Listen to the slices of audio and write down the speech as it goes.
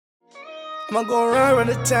I'ma go around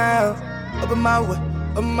the town, up in my way,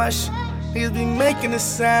 up my shit. Niggas be making a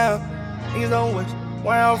sound. Niggas don't wish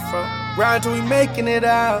where I'm from. Ride till we making it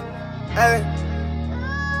out. Ay.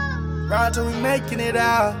 Ride till we making it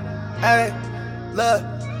out. Ay. Look,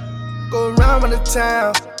 go around the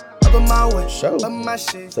town, up in my way, up my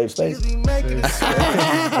shit. Safe space. Niggas be making a sound.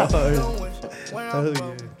 Niggas don't wish where I'm Hell from.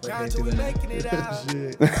 yeah. Ride till we making it out.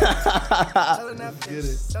 Shit. Alright,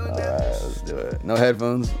 let's do it. No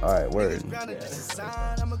headphones? Alright, word. Yeah.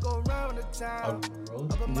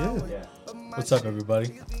 What's up, everybody?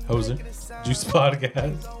 Hoser, Juice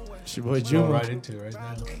Podcast. It's your boy Going Juma. right into it right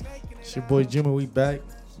now. It's your boy Juma. We back.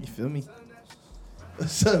 You feel me?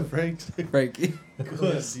 What's up, Frank? Frankie.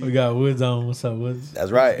 We got Woods on. What's up, Woods? That's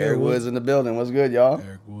right. Eric Woods in the building. What's good, y'all?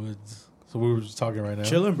 Eric Woods. So we were just talking right now.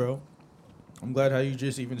 Chilling, bro. I'm glad how you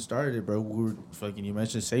just even started it, bro. We were fucking, you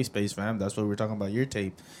mentioned Safe Space, fam. That's what we were talking about, your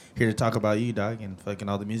tape. Here to talk about you, dog, and fucking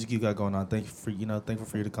all the music you got going on. Thankful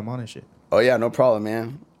for you to come on and shit. Oh, yeah, no problem,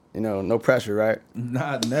 man. You know, no pressure, right?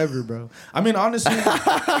 Nah, never, bro. I mean, honestly,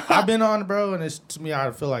 I've been on, bro, and it's, to me,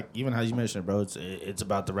 I feel like, even how you mentioned it, bro, it's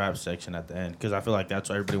about the rap section at the end, because I feel like that's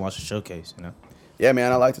what everybody wants to showcase, you know? Yeah,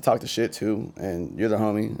 man, I like to talk to shit, too, and you're the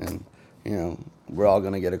homie, and, you know, we're all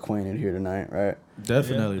going to get acquainted here tonight, right?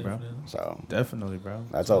 Definitely, Yeah, bro. definitely. So Definitely, bro.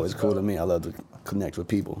 that's always cool to me. I love to connect with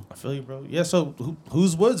people. I feel you, bro. Yeah, so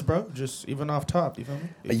who's Woods, bro? Just even off top, you feel me?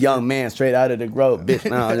 A young man straight out of the grove, bitch.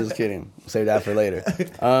 No, I'm just kidding. Save that for later.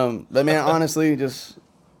 But man, honestly, just,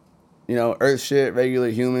 you know, earth shit, regular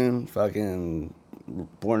human, fucking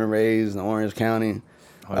born and raised in Orange County.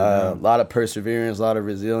 A lot of perseverance, a lot of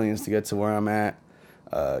resilience to get to where I'm at.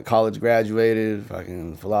 College graduated,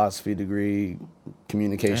 fucking philosophy degree,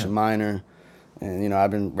 communication minor. And, you know, I've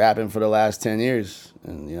been rapping for the last 10 years.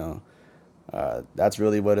 And, you know, that's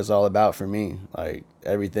really what it's all about for me. Like,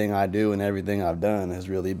 everything I do and everything I've done has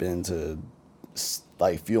really been to,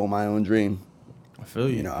 like, fuel my own dream. I feel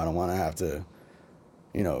you. You know, I don't want to have to,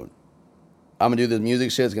 you know, I'm going to do this music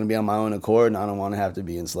shit. It's going to be on my own accord, and I don't want to have to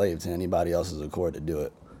be enslaved to anybody else's accord to do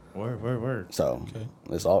it. Word. So, Okay.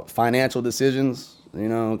 it's all financial decisions, you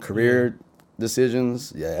know, career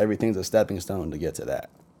decisions. Yeah, everything's a stepping stone to get to that.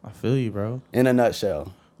 I feel you, bro. In a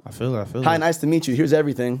nutshell. I feel Hi, it. nice to meet you. Here's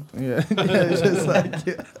everything. Yeah. It's just like,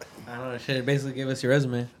 yeah. I don't know. Shit, basically give us your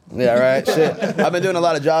resume. Yeah, right. Shit. I've been doing a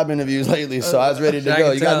lot of job interviews lately, so I was ready to I go.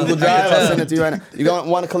 can You got tell. Google I can Drive? I'll tell. send it to you right now. You don't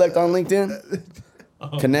want to collect on LinkedIn?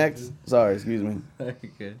 Oh, Connect? dude. Sorry, excuse me.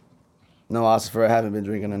 Good. No, Ossifer, I haven't been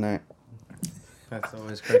drinking tonight. That's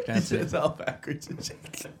always correct answer. It's all backwards and shit.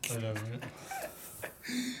 Whatever, man.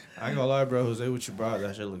 I ain't gonna lie, bro. Jose, what you brought,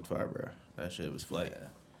 that shit looked fire, bro. That shit was flat.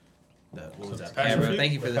 What was that? Yeah, bro.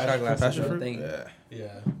 Thank you for the shot glasses, Passion bro. fruit? Thank you. Yeah.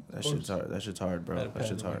 Yeah. That shit's hard. That shit's hard, bro. That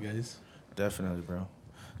shit's hard. Guys. Definitely, bro.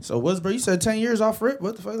 So what's, bro? You said 10 years off rip.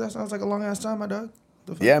 What the fuck? That sounds like a long ass time, my dog.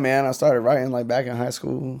 The fuck? Yeah, man, I started writing like back in high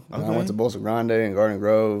school. You know, I Okay. went to Bolsa Grande and Garden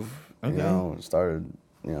Grove. Okay. You know, started,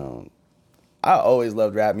 you know, I always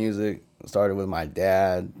loved rap music. Started with my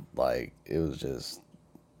dad. Like, it was just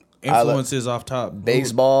Influences off top.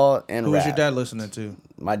 baseball and Who rap. was your dad listening to?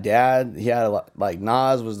 My dad, he had a lot, like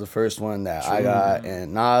Nas was the first one that I got,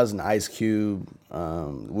 and Nas and Ice Cube,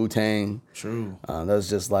 Wu-Tang. True. That was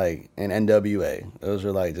just like, and NWA. Those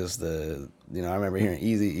were like just the, you know, I remember hearing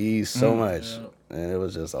Eazy-E so much, and it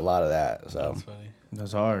was just a lot of that. So, That's funny.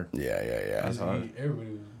 That's hard. yeah. That's hard.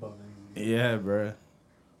 Everybody was bumping Easy. Yeah, bro.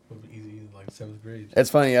 Easy in like 7th grade. It's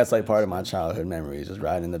funny, that's like part of my childhood memories, just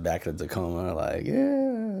riding in the back of the Tacoma, like,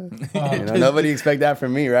 yeah. You know, nobody expect that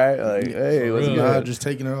from me, right? Like, hey, what's real. Nah, good? just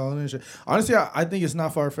taking it all in. And shit. Honestly, I think it's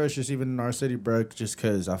not far-fetched just even in our city, bro, just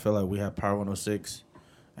because I feel like we have Power 106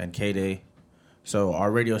 and K-Day. So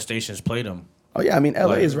our radio stations played them. Oh, yeah, I mean,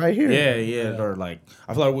 LA is right here. Yeah. Or like,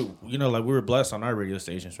 I feel like we were blessed on our radio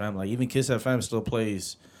stations, fam. Like even Kiss FM still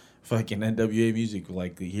plays fucking NWA music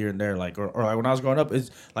like here and there. Like or like when I was growing up,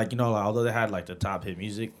 it's like, you know, like, although they had like the top hit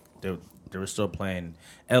music, they were still playing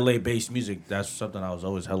LA based music. That's something I was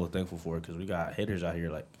always hella thankful for because we got hitters out here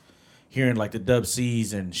like hearing like the Dub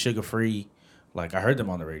C's and Sugar Free. Like I heard them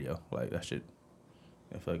on the radio. Like that shit,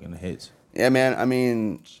 that fucking hits. Yeah, man, I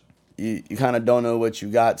mean, you kind of don't know what you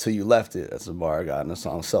got till you left it. That's a bar I got in the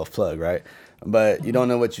song Self-Plug, right? But you don't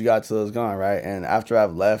know what you got till it's gone, right? And after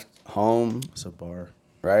I've left home, It's a bar.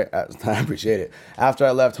 right? I appreciate it. After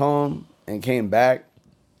I left home and came back,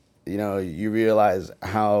 you know, you realize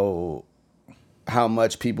how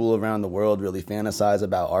much people around the world really fantasize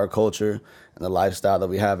about our culture and the lifestyle that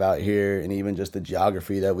we have out here, and even just the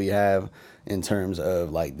geography that we have in terms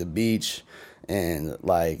of like the beach and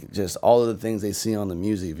like just all of the things they see on the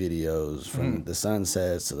music videos, from the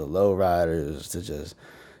sunsets to the lowriders to just,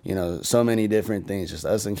 you know, so many different things. Just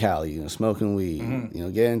us in Cali, you know, smoking weed, you know,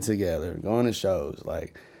 getting together, going to shows.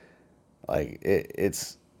 Like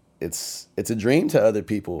it's a dream to other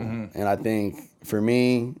people, and I think for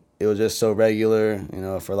me, it was just so regular. You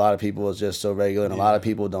know, for a lot of people, it's just so regular, and a lot of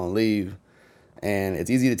people don't leave, and it's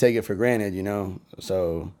easy to take it for granted. You know,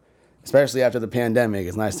 so. Especially after the pandemic,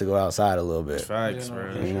 it's nice to go outside a little bit. Facts,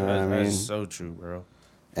 bro. You know what I mean? That's so true, bro.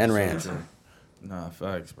 And rant. Nah,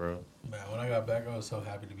 facts, bro. Man, when I got back, I was so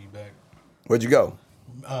happy to be back. Where'd you go?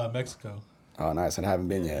 Mexico. Oh, nice. I haven't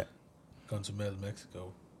been yet. Going to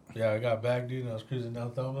Mexico. Yeah, I got back, dude, and I was cruising down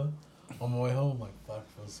Thoma. On my way home, like, fuck,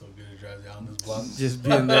 it feels so good to drive down this block. Just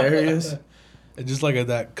being the areas. And just like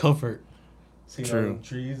that comfort. Seeing all True. the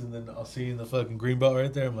trees, and then I'll see the fucking green belt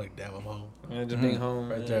right there. I'm like, damn, I'm home. Yeah, just being home.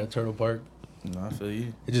 Right there at Turtle Park. No, I feel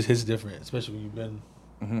you. It just hits different, especially when you've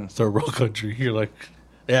been third world country. You're like,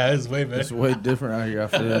 yeah, it's way better. It's way different out here. I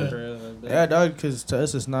feel. Yeah, dog. Because to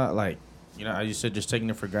us, it's not like, you know, as you said, just taking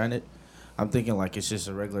it for granted. I'm thinking like it's just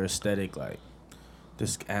a regular aesthetic, like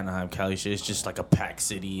this Anaheim, Cali shit. It's just like a packed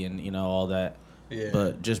city and you know all that. Yeah.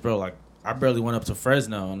 But just bro, like I barely went up to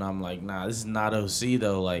Fresno, and I'm like, nah, this is not OC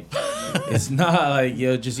though. Like, it's not like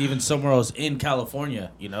just even somewhere else in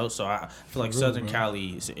California, you know. So I feel like Southern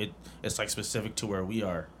Cali, it's like specific to where we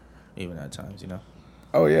are, even at times, you know.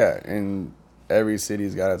 Oh, yeah. And every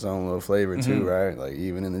city's got its own little flavor, too, right? Like,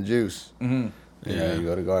 even in the juice. You know, you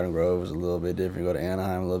go to Garden Grove, it's a little bit different. You go to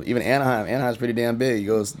Anaheim, a little bit. Even Anaheim's pretty damn big. You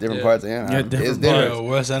go to different parts of Anaheim. Yeah, different it's different. Yeah,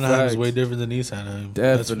 West Anaheim is way different than East Anaheim.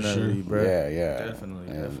 Definitely, That's for sure. bro. Yeah.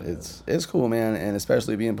 Definitely. It's cool, man. And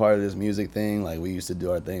especially being part of this music thing. Like, we used to do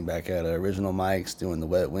our thing back at Original Mics, doing the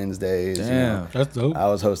Wet Wednesdays. Damn. You know. That's dope. I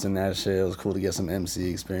was hosting that shit. It was cool to get some MC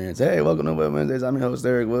experience. Hey, welcome to Wet Wednesdays. I'm your host,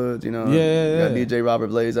 Eric Woods. You know, Yeah. got DJ Robert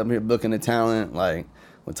Blaze up here booking the talent, like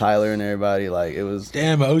with Tyler and everybody. Like it was.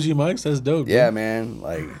 Damn, OG Mics, that's dope. Yeah, dude. man.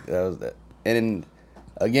 Like that was that. And then,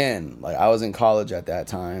 again, like I was in college at that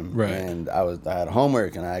time, Right. and I had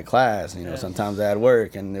homework and I had class. You know, sometimes I had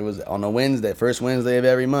work, and it was on a Wednesday, first Wednesday of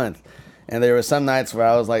every month. And there were some nights where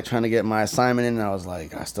I was like trying to get my assignment in, and I was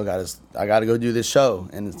like, I got to go do this show.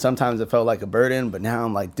 And sometimes it felt like a burden, but now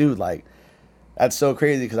I'm like, dude, like. That's so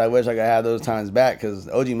crazy because I wish I could have those times back because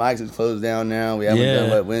OG Mike's is closed down now. We haven't done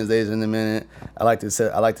Wet Wednesdays in a minute. I like to say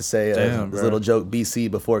Damn, this bro. little joke BC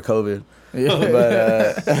before COVID. But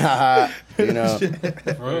you know,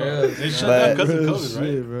 Bro, they shut down because of COVID,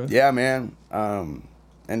 right? bro. yeah, man.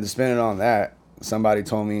 And to spend it on that, somebody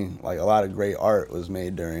told me like a lot of great art was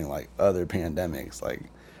made during like other pandemics, like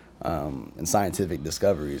and scientific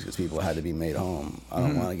discoveries because people had to be made home. I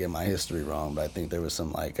don't want to get my history wrong, but I think there was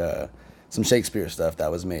some like some Shakespeare stuff that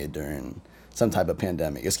was made during some type of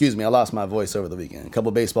pandemic. Excuse me, I lost my voice over the weekend. A couple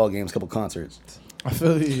baseball games, couple concerts. I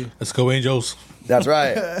feel you. Let's go Angels. That's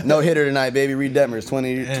right. No hitter tonight, baby. Reed Detmers,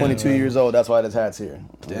 22 years old. That's why this hat's here.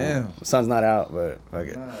 Damn. The sun's not out, but fuck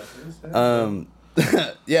it.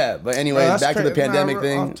 Yeah, but anyways, back to the pandemic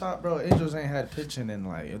thing. Off top, bro, Angels ain't had pitching in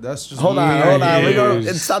like that's just Hold on. We Years.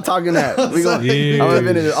 gonna stop talking that. We gonna. Years. I'm gonna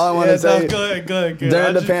finish it. All I want to say. Go ahead.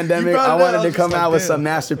 During the pandemic, I wanted to come out with some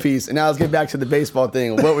masterpiece. And now let's get back to the baseball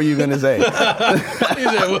thing. What were you gonna say?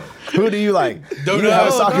 Who do you like? You have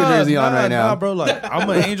a soccer jersey on right now. Nah, bro. Like I'm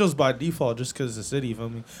an Angels by default, just because the city. You feel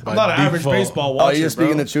me? I'm By not an average default. baseball Oh, watcher. you're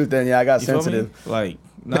speaking bro. the truth then. Yeah, I got You feel me? sensitive. Like,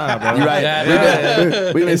 nah, bro. You're right. Yeah,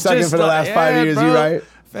 We've been It's sucking just for the like, last 5 years. bro. You right?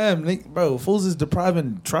 Fam, bro, Fools is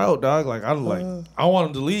depriving Trout, dog. Like, I want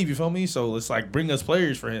him to leave. You feel me? So it's like bring us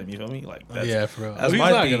players for him. You feel me? Like, that's, Yeah, for real. That's He's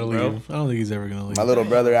my not thing, gonna bro. leave. I don't think he's ever gonna leave. My little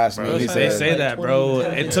brother asked me. Bro, He they said, say that, bro. Like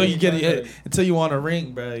 20 Until you get years. until you want a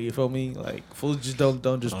ring, bro. You feel me? Like Fools just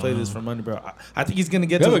don't just play this for money, bro. I think he's gonna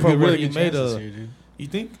get We to have the a point good, where really he good made chances a. here, dude. You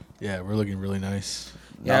think? Yeah, we're looking really nice.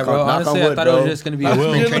 Yeah, Knock bro. on- knock on Honestly, wood, I thought it bro. was just gonna be I a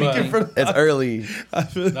will, spring but- training thing. it's early. Nah,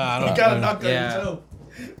 I You don't. gotta knock on Yeah. yourself.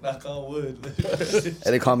 Knock on wood.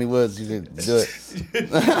 Hey, they call me Woods. You can do it.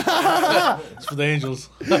 It's for the Angels.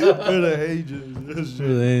 For For the Angels.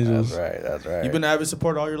 the Angels. That's right. You been an avid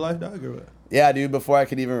supporter all your life, dog, or what? Yeah, dude. Before I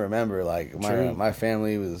could even remember, like True. my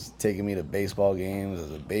family was taking me to baseball games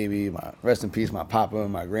as a baby. My rest in peace, my papa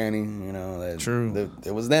and my granny. You know, True.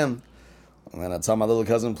 It was them. And then I saw my little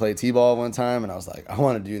cousin play t-ball one time, and I was like, I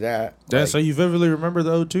want to do that. Yeah, Like, so you vividly remember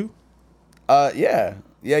the 02? Yeah.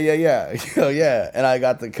 Oh, yeah. And I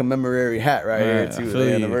got the commemoratory hat right here, Right, I too. feel The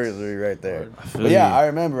you. anniversary right there. feel But yeah, you. I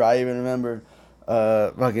remember. I even remember,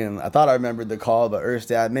 I thought I remembered the call, but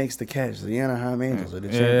Erstad makes the catch. The Anaheim Angels are the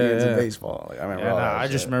champions yeah. of baseball. Like, I remember all that I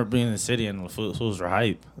just shit. remember being in the city and the Fools were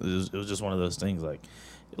hype. It was just one of those things, like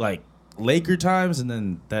Laker times, and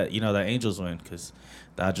then that that Angels win because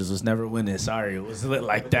Dodgers was never winning. Sorry, it was lit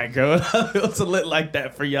like that, girl. It was lit like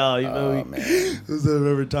that for y'all. You know, Oh, man. Those are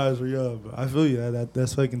never times for y'all. But I feel you.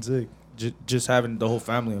 That's fucking sick. Just having the whole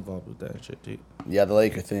family involved with that shit, dude. Yeah, the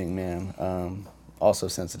Laker thing, man. Also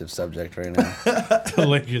sensitive subject right now. The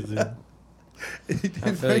Lakers did.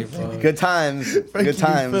 I feel you, bro. Good times. Good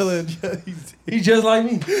times. He's just like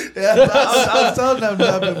me. Yeah, I was telling them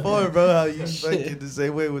that before, bro. How you fucking the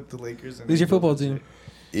same way with the Lakers. And Who's your football team?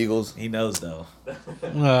 Eagles. He knows though.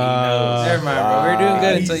 Never mind, bro. We're doing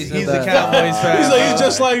good until you said He's that. a Cowboys fan. He's like, he's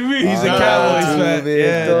just like me. He's a Cowboys fan.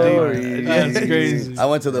 Yeah, dude. That's crazy. I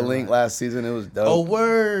went to the link last season. It was dope. Oh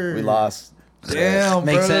word. We lost. Damn,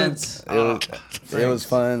 Makes bro. sense. It was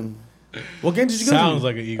fun. What game did you go Sounds to?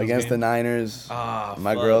 like an Eagles Against the game. Niners. Ah,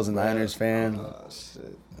 My fuck, girl's a bro. Niners fan. Oh,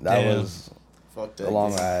 shit. That Damn. was Fuck that. a long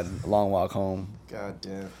game. ride, a long walk home. God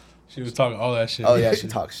damn. She was talking all that shit. Oh yeah, she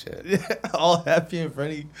talks shit. Yeah, all happy and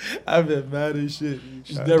friendly. I've been mad as shit.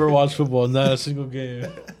 She's never watched football, not a single game.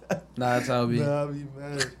 Nah, that's how it be. Nah, I be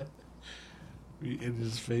mad. In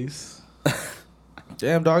his face.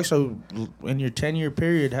 Damn, dog. So, in your 10-year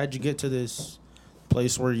period, how'd you get to this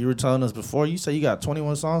place where you were telling us before? You said you got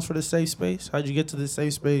 21 songs for the safe space. How'd you get to this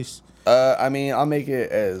safe space? I mean, I'll make it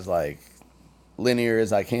as like linear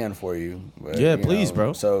as I can for you. But, Yeah, you please, know,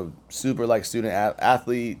 bro. So super like student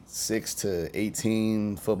athlete, 6 to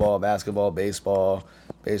 18, football, basketball, baseball.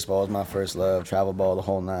 Baseball was my first love. Travel ball, the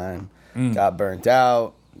whole nine. Got burnt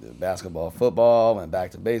out. Did basketball, football, went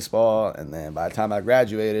back to baseball, and then by the time I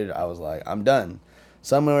graduated, I was like, I'm done.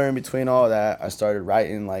 Somewhere in between all that, I started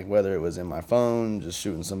writing, like whether it was in my phone, just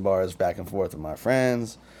shooting some bars back and forth with my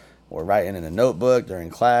friends, or writing in a notebook during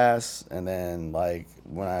class. And then like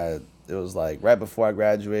it was like right before I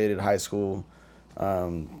graduated high school,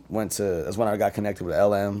 that's when I got connected with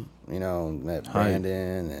LM, met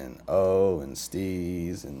Brandon and O and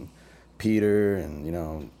Steez and Peter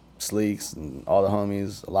and, Sleeks and all the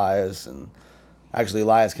homies, Elias, and actually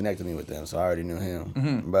Elias connected me with them, so I already knew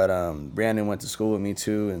him. But Brandon went to school with me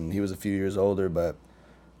too, and he was a few years older, but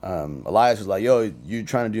Elias was like, yo, you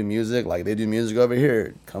trying to do music? Like, they do music over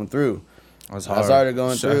here. Come through. That's I started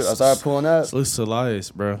going through. I started pulling up. Salute to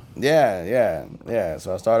Elias, bro. Yeah.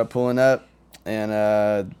 So I started pulling up, and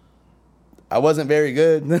I wasn't very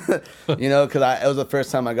good, because it was the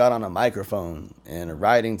first time I got on a microphone and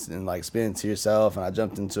writing and like spitting to yourself. And I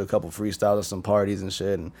jumped into a couple freestyles at some parties and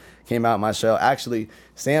shit, and came out my shell. Actually,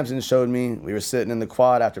 Samson showed me. We were sitting in the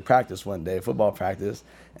quad after practice one day, football practice,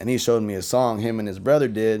 and he showed me a song him and his brother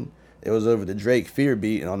did. It was over the Drake Fear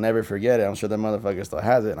beat, and I'll never forget it. I'm sure that motherfucker still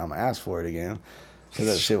has it, and I'm gonna ask for it again, because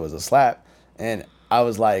that shit was a slap. And I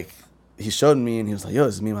was like, he showed me, and he was like, yo,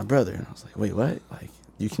 this is me and my brother. And I was like, wait, what? Like,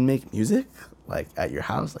 you can make music? Like, at your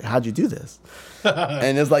house? Like, how'd you do this?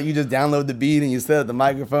 And it's like, you just download the beat, and you set up the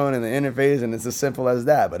microphone and the interface, and it's as simple as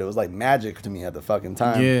that. But it was like magic to me at the fucking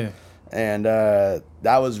time. Yeah. And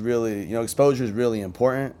that was really, exposure is really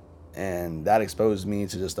important. And that exposed me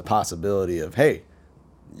to just the possibility of, hey,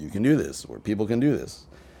 you can do this, or people can do this.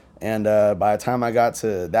 And by the time I got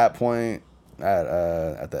to that point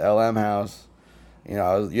at the LM house,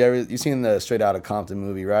 you seen the Straight Outta Compton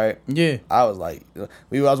movie, right? Yeah. I was like, I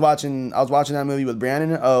was watching that movie with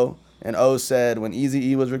Brandon and O said when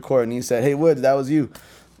Eazy-E was recording, he said, hey Woods, that was you.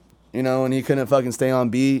 And he couldn't fucking stay on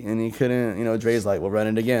beat, and he couldn't, Dre's like, we'll run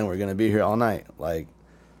it again, we're gonna be here all night. Like,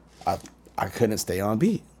 I couldn't stay on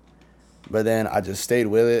beat. But then I just stayed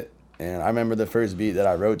with it. And I remember the first beat that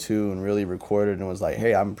I wrote to and really recorded and was like,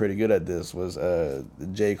 hey, I'm pretty good at this, was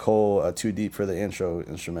J. Cole, Too Deep for the Intro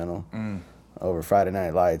instrumental over Friday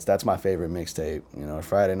Night Lights. That's my favorite mixtape.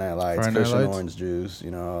 Friday Night Lights, Kush and Orange Juice,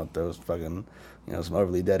 those fucking, some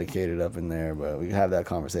overly dedicated up in there, but we can have that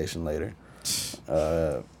conversation later.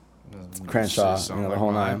 Crenshaw, the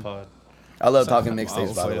whole nine. I love talking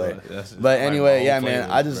mixtapes, by the way. But anyway, yeah, man,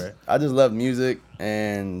 I just love music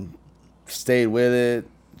and stayed with it.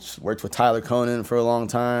 Worked with Tyler Conan for a long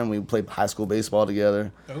time. We played high school baseball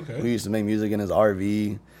together. Okay. We used to make music in his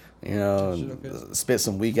RV, spit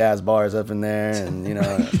some weak ass bars up in there, and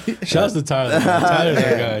Shouts to Tyler. Tyler's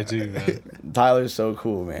that guy too, man. Tyler's so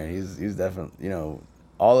cool, man. He's definitely,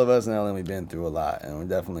 all of us in LA, we've been through a lot, and we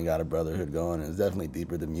definitely got a brotherhood going, and it's definitely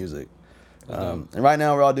deeper than music. And right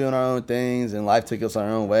now we're all doing our own things, and life took us our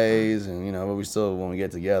own ways, and but we still, when we get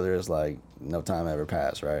together, it's like no time ever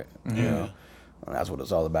passed, right? Yeah. And that's what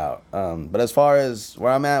it's all about. But as far as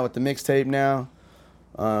where I'm at with the mixtape now,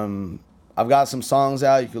 I've got some songs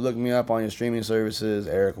out. You can look me up on your streaming services.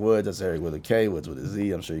 Eric Woods, that's Eric with a K, Woods with a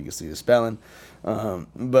Z. I'm sure you can see the spelling.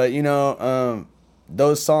 But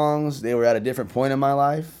those songs, they were at a different point in my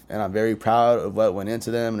life, and I'm very proud of what went into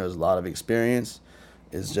them, and there was a lot of experience.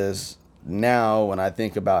 It's just now when I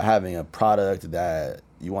think about having a product that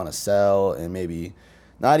you want to sell and maybe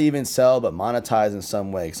not even sell but monetize in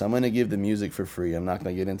some way, because I'm going to give the music for free. I'm not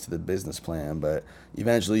going to get into the business plan, but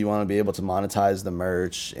eventually you want to be able to monetize the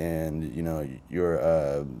merch and, you know,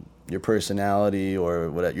 your personality or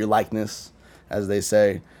whatever, your likeness, as they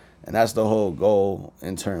say. And that's the whole goal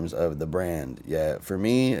in terms of the brand. Yeah, for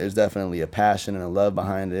me, there's definitely a passion and a love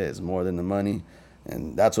behind it. It's more than the money.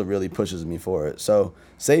 And that's what really pushes me for it. So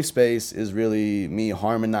Safe Space is really me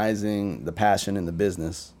harmonizing the passion and the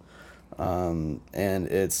business. And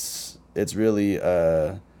it's really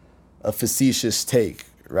a facetious take,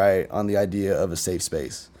 right, on the idea of a safe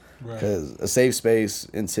space. Because a safe space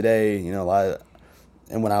in today, you know,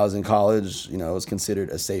 and when I was in college, you know, it was considered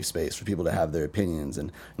a safe space for people to have their opinions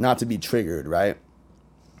and not to be triggered, right?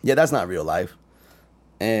 Yeah, that's not real life.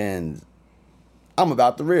 And I'm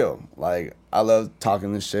about the real. Like, I love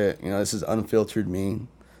talking this shit. You know, this is unfiltered me.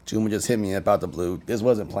 Juma just hit me about the blue. This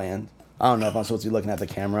wasn't planned. I don't know if I'm supposed to be looking at the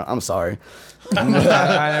camera. I'm sorry. I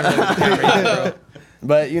never looked at the camera either, bro.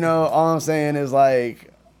 But, you know, all I'm saying is,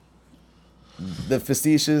 like, the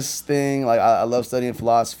facetious thing. Like, I love studying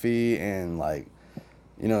philosophy and, like,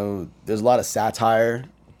 you know, there's a lot of satire,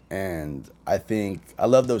 and I think I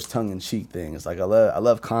love those tongue-in-cheek things. Like, I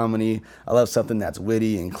love comedy. I love something that's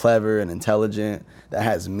witty and clever and intelligent, that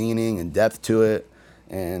has meaning and depth to it,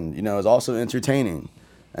 and, you know, is also entertaining.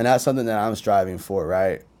 And that's something that I'm striving for,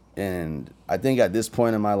 right? And I think at this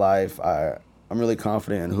point in my life, I'm really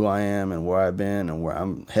confident in who I am and where I've been and where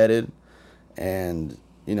I'm headed. And,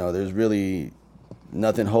 you know, there's really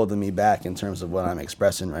nothing holding me back in terms of what I'm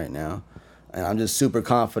expressing right now. And I'm just super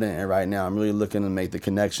confident, and right now I'm really looking to make the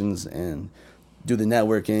connections and do the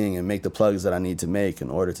networking and make the plugs that I need to make in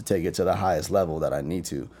order to take it to the highest level that I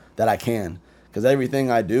can. Because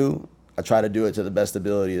everything I do, I try to do it to the best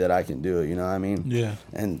ability that I can do it, you know what I mean? Yeah.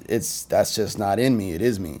 And that's just not in me, it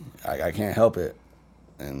is me. I can't help it.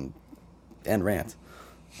 And rant.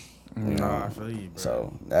 You know? I feel you, bro.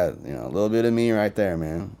 So, that, you know, a little bit of me right there,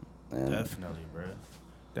 man. And Definitely, bro.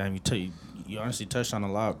 Damn, you honestly touched on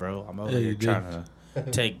a lot, bro. I'm over Yeah, here you did. trying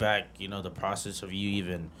to take back, you know, the process of you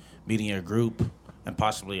even meeting your group, and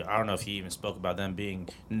possibly, I don't know if you even spoke about them being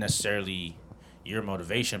necessarily your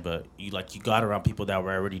motivation, but you got around people that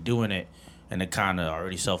were already doing it, and it kind of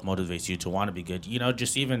already self-motivates you to want to be good. You know,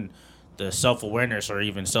 just even the self-awareness or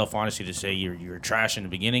even self-honesty to say you're trash in the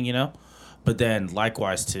beginning, you know, but then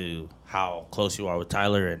likewise to how close you are with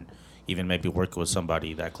Tyler and even maybe working with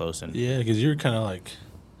somebody that close. And Yeah, because you're kind of like,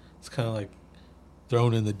 it's kind of like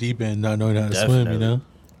thrown in the deep end, not knowing how to swim, you know?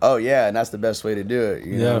 oh, yeah, and that's the best way to do it,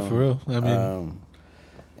 you Yeah, know? for real. I mean,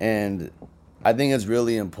 And I think it's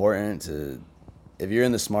really important to, if you're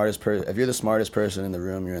the smartest person in the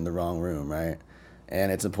room, you're in the wrong room, right?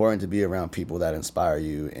 And it's important to be around people that inspire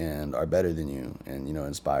you and are better than you and, you know,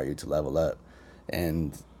 inspire you to level up.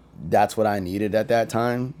 And that's what I needed at that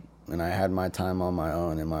time. And I had my time on my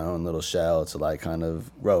own in my own little shell to, like, kind of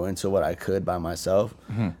grow into what I could by myself.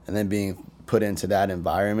 Mm-hmm. And then being put into that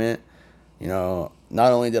environment, you know,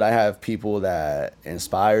 not only did I have people that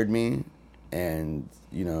inspired me and,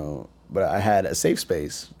 you know, but I had a safe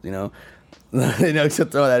space, you know. You know, to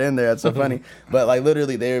throw that in there, that's so funny. But, like,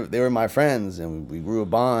 literally, they were my friends, and we grew a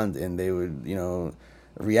bond, and they would, you know,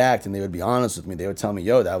 react, and they would be honest with me. They would tell me,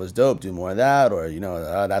 yo, that was dope, do more of that, or, you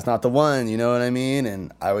know, that's not the one, you know what I mean?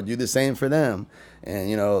 And I would do the same for them. And,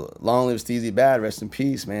 you know, long live Steezy Bad, rest in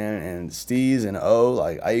peace, man. And Steez and O,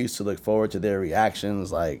 like, I used to look forward to their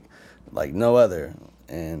reactions like no other.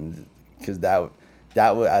 And because that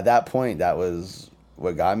at that point, that was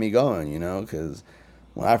what got me going, you know, because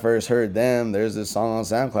when I first heard them, there's this song on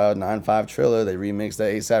SoundCloud, 9-5 Triller. They remixed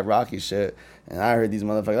that ASAP Rocky shit. And I heard these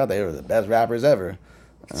motherfuckers out, they were the best rappers ever.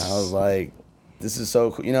 And I was like, this is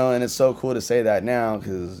so cool. You know, and it's so cool to say that now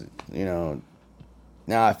because, you know,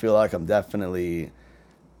 now I feel like I'm definitely,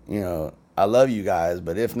 you know, I love you guys,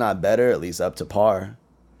 but if not better, at least up to par.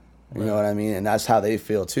 You know what I mean? And that's how they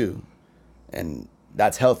feel too. And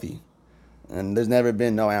that's healthy. And there's never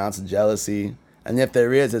been no ounce of jealousy. And if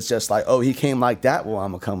there is, it's just like, oh, he came like that, well,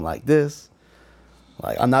 I'm going to come like this.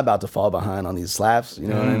 Like, I'm not about to fall behind on these slaps, you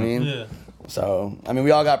know what I mean? yeah. So, I mean, we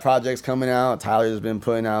all got projects coming out. Tyler's been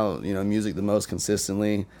putting out, you know, music the most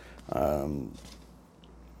consistently. I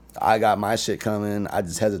got my shit coming. I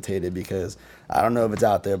just hesitated because I don't know if it's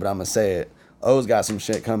out there, but I'm going to say it. O's got some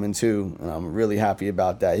shit coming too, and I'm really happy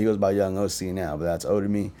about that. He goes by Young OC now, but that's O to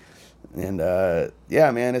me. And, yeah,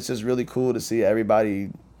 man, it's just really cool to see everybody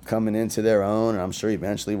coming into their own, and I'm sure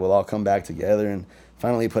eventually we'll all come back together and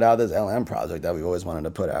finally put out this LM project that we always wanted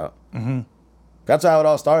to put out. Mm-hmm. That's how it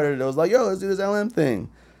all started. It was like, yo, let's do this LM thing.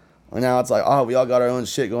 And now it's like, oh, we all got our own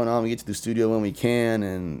shit going on. We get to the studio when we can,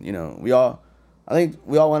 and you know, I think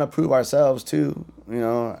we all want to prove ourselves too. You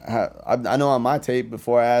know, I know on my tape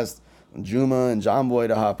before I asked Juma and John Boy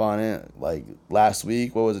to hop on it, like last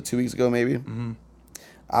week, what was it, 2 weeks ago maybe? Mm-hmm.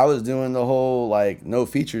 I was doing the whole like no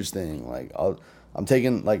features thing. Like I'm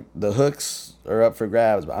taking like the hooks are up for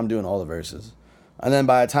grabs, but I'm doing all the verses. And then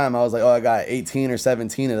by the time I was like, oh, I got 18 or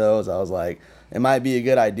 17 of those, I was like, it might be a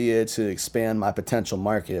good idea to expand my potential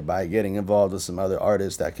market by getting involved with some other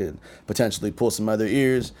artists that could potentially pull some other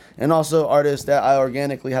ears, and also artists that I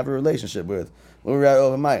organically have a relationship with. When we were at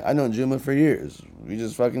open mic, I known Juma for years. We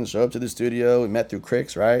just fucking show up to the studio. We met through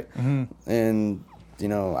Cricks, right? Mm-hmm. And, you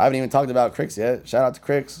know, I haven't even talked about Cricks yet. Shout out to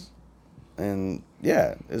Cricks. And,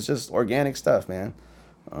 yeah, it's just organic stuff, man.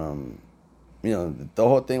 You know, the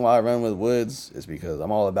whole thing why I run with Woods is because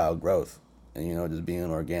I'm all about growth and, you know, just being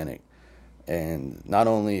organic. And not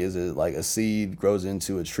only is it like a seed grows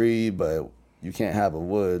into a tree, but you can't have a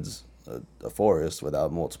woods, a forest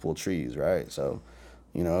without multiple trees, right? So,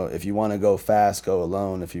 you know, if you want to go fast, go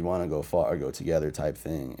alone. If you want to go far, go together type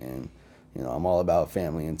thing. And, you know, I'm all about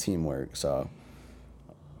family and teamwork. So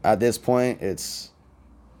at this point, this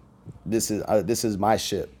is my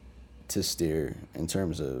ship to steer in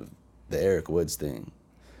terms of the Eric Woods thing.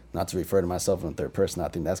 Not to refer to myself in third person, I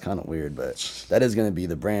think that's kind of weird, but that is going to be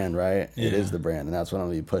the brand, right? Yeah. It is the brand, and that's what I'm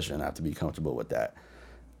going to be pushing. I have to be comfortable with that.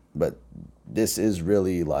 But this is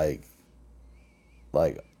really like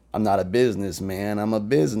I'm not a businessman, I'm a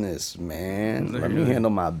businessman. Let me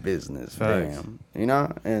handle my business, damn. You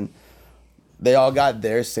know? And they all got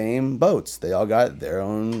their same boats. They all got their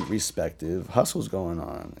own respective hustles going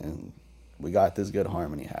on, and we got this good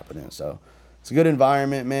harmony happening, so... It's a good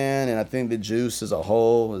environment, man, and I think the Juice as a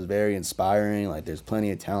whole is very inspiring. Like, there's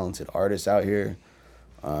plenty of talented artists out here,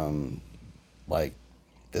 like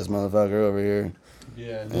this motherfucker over here.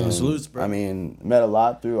 Yeah, salutes, bro. I mean, met a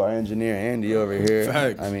lot through our engineer Andy over here.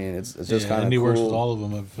 Facts. I mean, it's just kind of Andy cool. works with all of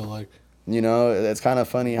them, I feel like. You know, it's kind of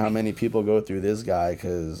funny how many people go through this guy,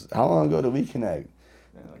 because how long ago did we connect?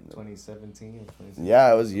 Like 2017 or 2016.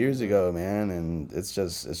 Yeah, it was years ago, man, and it's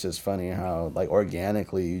just funny how, like,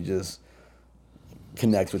 organically you just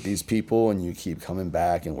connect with these people and you keep coming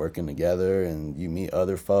back and working together and you meet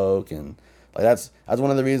other folk, and like that's one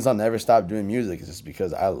of the reasons I'll never stop doing music, is just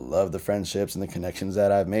because I love the friendships and the connections that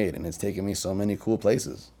I've made, and it's taken me so many cool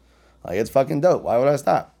places. Like, it's fucking dope. Why would I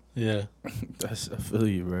stop? Yeah. I feel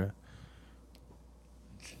you, bro.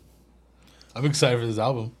 I'm excited for this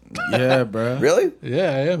album. Yeah, bro. Really? Yeah,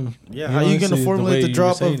 I am. Yeah, how you gonna Honestly, formulate way the you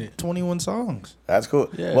drop were of saying it. 21 songs? That's cool.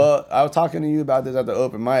 Yeah. Well, I was talking to you about this at the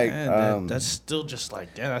open mic. Man, that's still just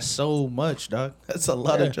like, damn, that's so much, dog. That's a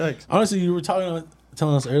lot of tracks. Honestly, you were telling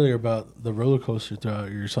us earlier about the roller coaster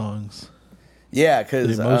throughout your songs. Yeah,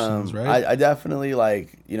 because The emotions, right? I definitely,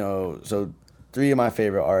 like, you know, so 3 of my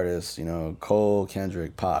favorite artists, you know, Cole,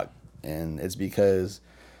 Kendrick, Pac, and it's because,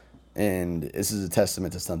 and this is a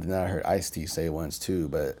testament to something that I heard Ice-T say once too,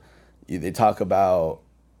 but they talk about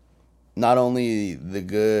not only the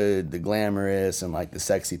good, the glamorous, and like the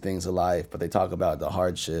sexy things of life, but they talk about the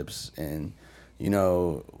hardships. And, you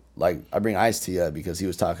know, like, I bring Ice-T up because he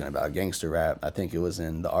was talking about gangster rap. I think it was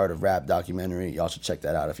in the Art of Rap documentary. Y'all should check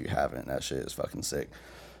that out if you haven't. That shit is fucking sick.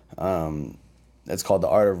 It's called The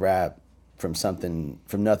Art of Rap, from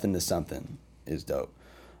nothing to something. Is dope.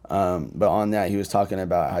 But on that, he was talking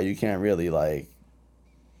about how you can't really, like,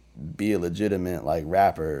 be a legitimate, like,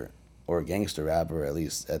 rapper or gangster rapper, at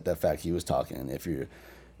least at that fact he was talking, if you're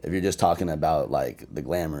just talking about, like, the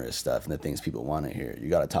glamorous stuff and the things people want to hear. You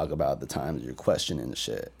got to talk about the times you're questioning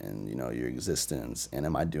shit and, you know, your existence and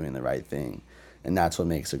am I doing the right thing? And that's what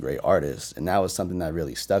makes a great artist. And that was something that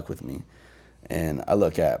really stuck with me. And I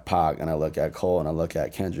look at Pac and I look at Cole and I look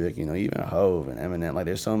at Kendrick, you know, even Hove and Eminem. Like,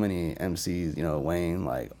 there's so many MCs, you know, Wayne,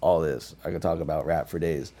 like, all this. I could talk about rap for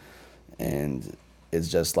days. And it's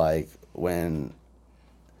just like, when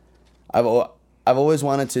I've always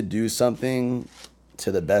wanted to do something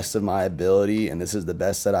to the best of my ability, and this is the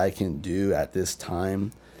best that I can do at this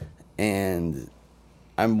time. And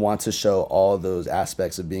I want to show all those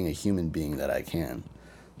aspects of being a human being that I can.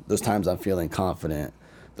 Those times I'm feeling confident.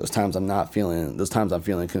 Those times I'm not feeling. Those times I'm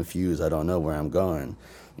feeling confused. I don't know where I'm going.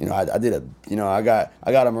 You know, I got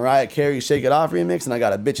a Mariah Carey "Shake It Off" remix, and I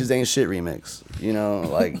got a "Bitches Ain't Shit" remix. You know,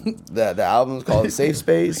 like the album's called "Safe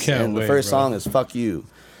Space," and the first song is "Fuck You."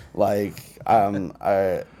 Like,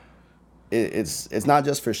 it's not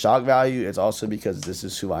just for shock value. It's also because this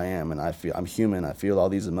is who I am, and I'm human. I feel all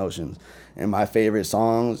these emotions, and my favorite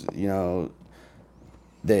songs, you know,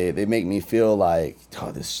 they make me feel like,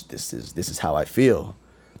 oh, this is how I feel.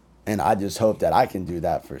 And I just hope that I can do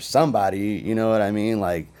that for somebody, you know what I mean?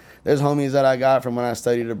 Like, there's homies that I got from when I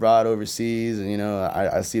studied abroad overseas, and, you know,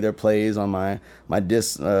 I see their plays on my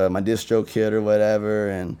distro kit or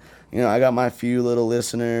whatever, and, you know, I got my few little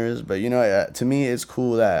listeners, but, you know, to me, it's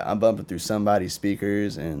cool that I'm bumping through somebody's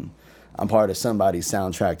speakers, and I'm part of somebody's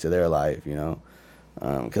soundtrack to their life, you know?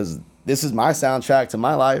 Because this is my soundtrack to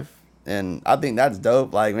my life. And I think that's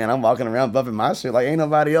dope. Like, man, I'm walking around bumping my shit like ain't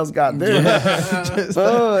nobody else got this. Yeah.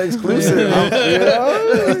 Oh, exclusive.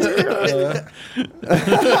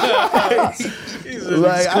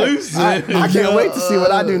 Like, I can't wait to see what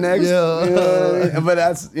I do next. Yeah. You know what I mean? But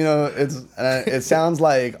that's, you know, it sounds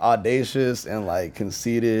like audacious and like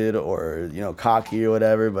conceited or, you know, cocky or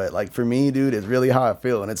whatever. But like for me, dude, it's really how I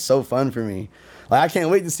feel, and it's so fun for me. Like, I can't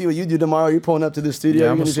wait to see what you do tomorrow. You're pulling up to the studio.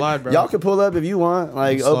 Yeah, I'm gonna slide, bro. Y'all can pull up if you want.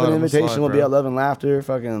 Like, open invitation will be at Love and Laughter,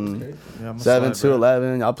 fucking 7 to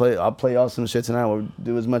 11. I'll play y'all some shit tonight. We'll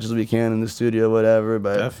do as much as we can in the studio, whatever.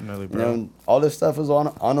 But definitely, bro. You know, all this stuff was on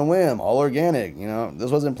a whim, all organic. You know,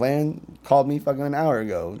 this wasn't planned. Called me fucking an hour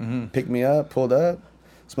ago. Picked me up, pulled up,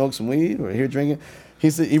 smoked some weed. We're here drinking. He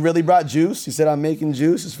said he really brought juice. He said I'm making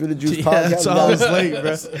juice. It's for the juice podcast. That's all it's late,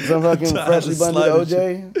 bro. Some fucking freshly blended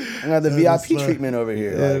OJ. I got the VIP treatment over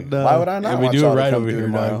here. Like, why would I not? We want do y'all it to right come over through here,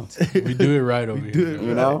 tomorrow? we do it right over here.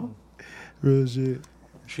 You know, Real shit.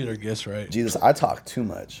 Treat our guests right. Jesus, I talk too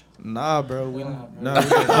much. Nah, bro.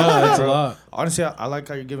 That's a lot. Honestly, I like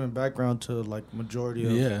how you're giving background to like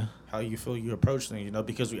majority of how you feel you approach things. You know,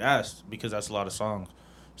 because we asked, because that's a lot of songs.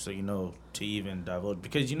 So, you know, to even divulge,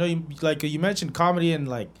 because, you know, you mentioned comedy and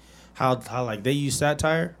like how like they use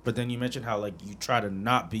satire, but then you mentioned how like you try to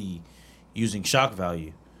not be using shock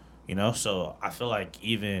value, you know. So I feel like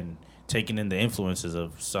even taking in the influences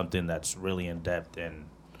of something that's really in depth and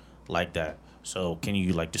like that. So can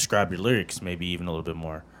you like describe your lyrics maybe even a little bit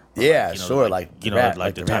more? Yeah, like, you know, sure. Like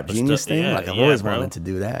the rap genius thing. Yeah, like I've always bro. wanted to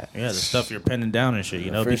do that. Yeah, the stuff you're penning down and shit,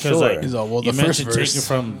 you know, For because sure. like He's all, well, you the first mentioned verse. taking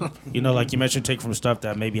from, you know, like you mentioned taking from stuff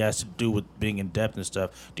that maybe has to do with being in depth and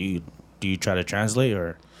stuff. Do you try to translate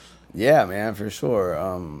or? Yeah, man, for sure.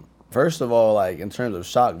 First of all, like in terms of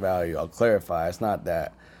shock value, I'll clarify. It's not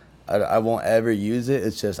that I won't ever use it.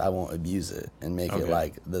 It's just I won't abuse it and make it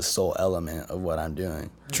like the sole element of what I'm doing.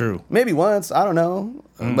 True. Maybe once, I don't know,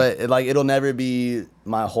 but it'll never be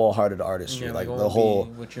my wholehearted artistry. Yeah, like it the won't whole.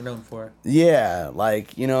 be what you're known for. Yeah,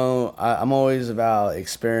 like, you know, I'm always about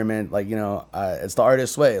experiment. Like, you know, it's the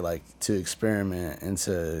artist's way, like, to experiment and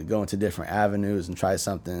to go into different avenues and try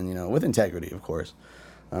something, you know, with integrity, of course,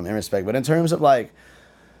 and respect. But in terms of, like,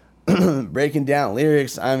 breaking down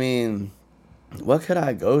lyrics, I mean, what could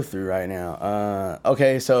I go through right now?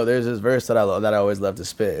 Okay, so there's this verse that I always love to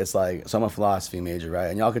spit. It's like, so I'm a philosophy major, right?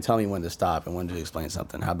 And y'all can tell me when to stop and when to explain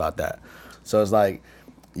something. How about that? So it's like,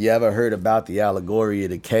 you ever heard about the allegory of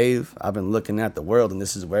the cave? I've been looking at the world, and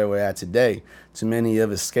this is where we're at today. Too many of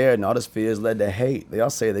us scared, and all this fear has led to hate. They all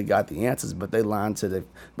say they got the answers, but they lying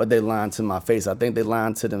to my face. I think they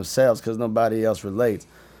lying to themselves because nobody else relates.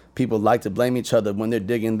 People like to blame each other when they're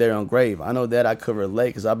digging their own grave. I know that I could relate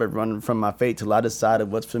because I've been running from my fate till I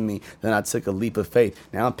decided what's for me. Then I took a leap of faith.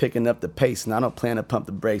 Now I'm picking up the pace and I don't plan to pump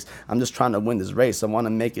the brakes. I'm just trying to win this race. I want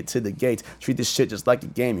to make it to the gates. Treat this shit just like a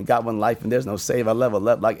game. You got one life and there's no save. I level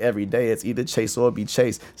up like every day. It's either chase or be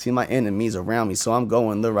chased. See my enemies around me, so I'm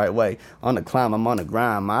going the right way. On the climb, I'm on the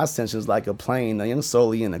grind. My ascension's like a plane. I'm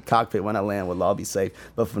solely in the cockpit. When I land, we'll all be safe.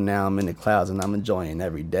 But for now, I'm in the clouds and I'm enjoying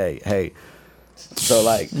every day. Hey. So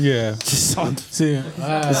like Yeah. See,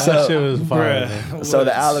 that shit was fire. So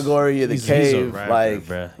the allegory of the cave, he's a rapper, like,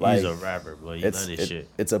 bruh. like He's a rapper, bro. You love this shit.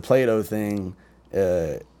 It's a Plato thing.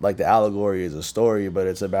 Like the allegory is a story, but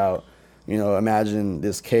it's about, you know, imagine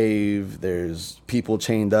this cave. There's people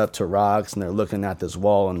chained up to rocks, and they're looking at this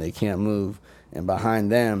wall, and they can't move. And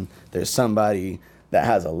behind them, there's somebody that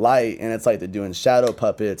has a light, and it's like they're doing shadow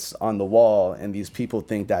puppets on the wall, and these people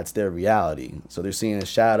think that's their reality. So they're seeing a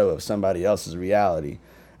shadow of somebody else's reality.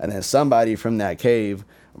 And then somebody from that cave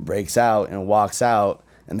breaks out and walks out,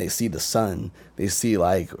 and they see the sun. They see,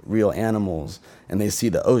 like, real animals, and they see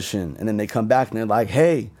the ocean. And then they come back, and they're like,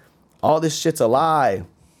 hey, all this shit's a lie.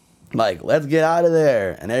 Like, let's get out of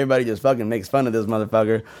there. And everybody just fucking makes fun of this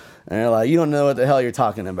motherfucker. And they're like, you don't know what the hell you're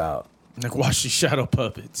talking about. Like, watch these shadow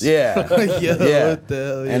puppets. Yeah. Yeah. What the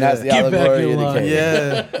hell? And that's the allegory of the cave.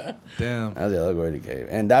 Yeah. Damn. That's the allegory of the cave.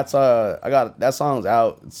 And that's I got that song's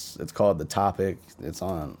out. It's called The Topic. It's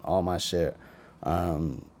on all my shit.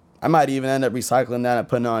 I might even end up recycling that and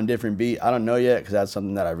putting it on a different beat. I don't know yet because that's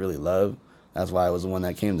something that I really love. That's why it was the one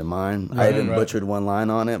that came to mind. I even butchered one line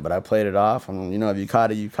on it, but I played it off. You know, if you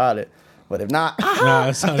caught it, you caught it. But if not, Nah,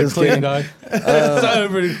 it sounded Just clean, kidding. dog. It sounded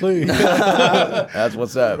pretty clean. that's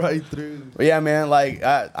what's up. Right through. But yeah, man, like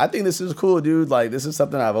I think this is cool, dude. Like this is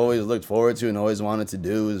something I've always looked forward to and always wanted to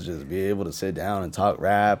do is just be able to sit down and talk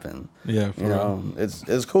rap and Yeah, for you know,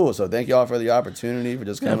 it's cool. So thank y'all for the opportunity for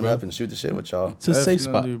just coming up and shoot the shit with y'all. It's a safe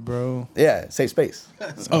spot. Definitely, bro. Yeah, safe space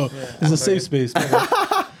Oh, it's a safe space. Man.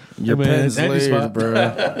 Your man, pen's it's Andy's layered, spot. bro.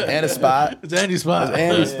 and a spot. It's Andy's spot.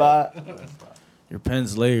 Andy's spot. Your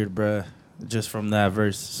pen's layered, bruh. Just from that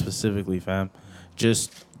verse specifically, fam.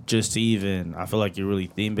 Just to even, I feel like you're really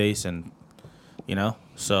theme based, and you know.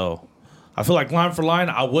 So, I feel like line for line,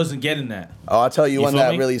 I wasn't getting that. Oh, I'll tell you, You one feel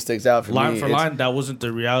that me? really sticks out for Line me. for It's- line, that wasn't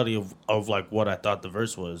the reality of like what I thought the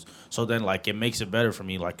verse was. So then, like, it makes it better for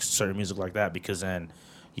me, like certain music like that, because then,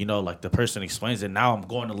 you know, like the person explains it. Now I'm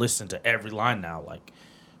going to listen to every line now, like.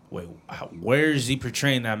 Wait, where is he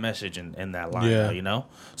portraying that message in that line? Yeah. Now, you know,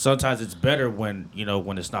 sometimes it's better when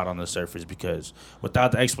when it's not on the surface, because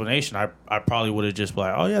without the explanation, I probably would have just been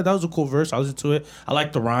like, oh yeah, that was a cool verse. I was into it. I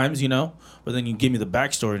like the rhymes, you know. But then you give me the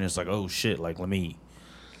backstory, and it's like, oh shit, like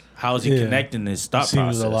how is he connecting this thought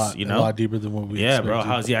Seems process? a lot deeper than what we. Yeah, bro.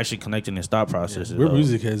 expected. How is he actually connecting his thought process? We're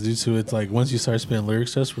music heads, dude. So it's like once you start spitting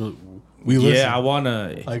lyrics to us, we listen. Yeah, I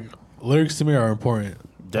wanna Like lyrics to me are important.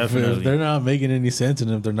 Definitely. If they're not making any sense and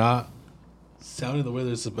if they're not sounding the way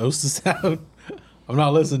they're supposed to sound, I'm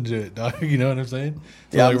not listening to it, dog. You know what I'm saying?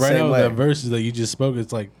 So Yeah, like I'm the right same now, way. that verses that you just spoke,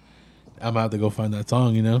 it's like I'm gonna have to go find that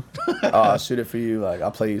song. You know? Oh, I'll shoot it for you. Like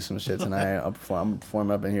I'll play you some shit tonight. I'm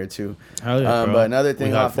perform up in here too. Hell yeah, bro. But another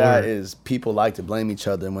thing We hype off that for it. is people like to blame each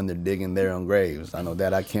other when they're digging their own graves. I know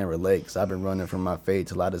that I can't relate because I've been running from my fate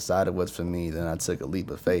till I decided what's for me. Then I took a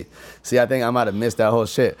leap of faith. See, I think I might have missed that whole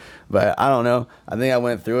shit, but I don't know. I think I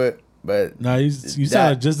went through it, but Nah, you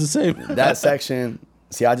sound just the same. that section.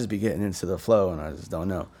 See, I just be getting into the flow and I just don't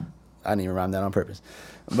know. I didn't even rhyme that on purpose,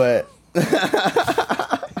 but.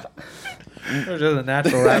 Just a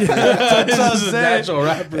natural rapper. That's what I'm This is a saying. natural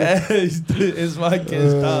rapper. It's my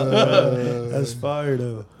kid's stop, bro. That's fire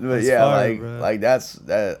though. But That's yeah, fire, bro. like that's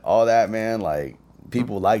all that, man. Like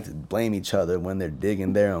people like to blame each other when they're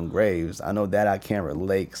digging their own graves. I know that I can't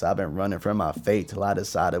relate because I've been running from my fate till I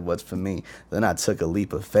decided what's for me. Then I took a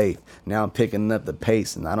leap of faith. Now I'm picking up the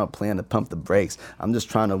pace and I don't plan to pump the brakes. I'm just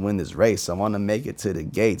trying to win this race. I want to make it to the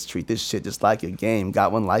gates. Treat this shit just like a game.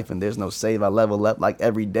 Got one life and there's no save. I level up like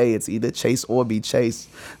every day. It's either chase or be chased.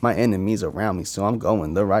 My enemies around me, so I'm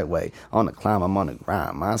going the right way. On the climb, I'm on the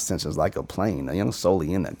grind. My ascension's like a plane. A young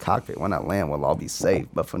solely in the cockpit. When I land, we'll all be safe.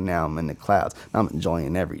 But for now, I'm in the clouds. I'm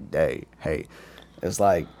enjoying every day. Hey, it's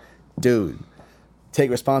like, dude,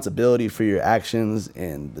 take responsibility for your actions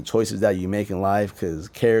and the choices that you make in life, because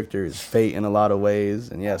character is fate in a lot of ways.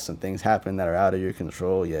 And yes, some things happen that are out of your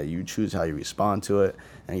control. Yeah, you choose how you respond to it.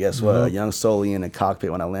 And guess what? A young solely in the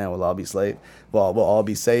cockpit. When I land, we'll all be safe. Well, we'll all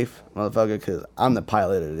be safe, motherfucker, because I'm the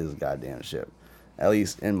pilot of this goddamn ship. At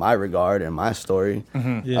least in my regard, in my story.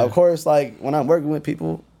 Yeah. Of course, like when I'm working with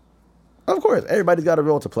people, of course, everybody's got a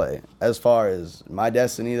role to play. As far as my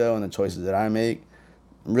destiny, though, and the choices that I make,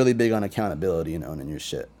 I'm really big on accountability and owning your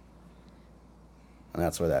shit. And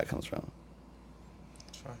that's where that comes from.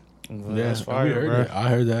 Yeah, That's we fire, heard bro. it. I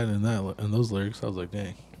heard that in those lyrics. I was like,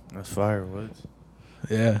 dang. That's fire. What?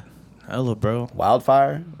 Yeah. Hella, bro.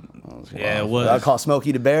 Wildfire? Yeah, it was. I call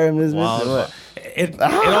Smokey the Bear in this bitch. Wildfire. It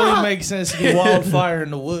only makes sense to be wildfire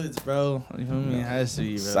in the woods, bro. You feel me? It has to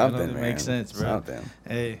be, bro. Something, it only man. makes sense, bro. Something.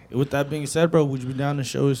 Hey, with that being said, bro, would you be down to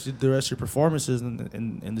show us the rest of your performances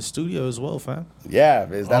in the studio as well, fam? Yeah,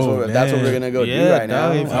 that's what that's what we're gonna go do Yeah, right now.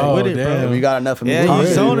 dog, if you're with it, bro. We got enough of me Yeah, talking.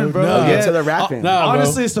 you zoning, bro. Let's Yeah. get to the rapping. Nah, bro.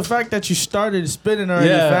 Honestly, it's the fact that you started spitting already,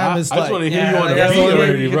 Yeah, fam. I It's just like, want to hear you on the yeah, beat yeah,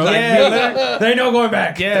 already, bro. Yeah, There ain't no going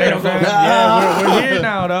back. yeah, There ain't no fam. going back. Yeah, we're here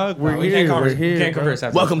now, dog. We're We here. can't converse. We're here. We can't bro. converse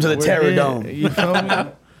after Welcome to the We're Terror here. Dome. You feel me? All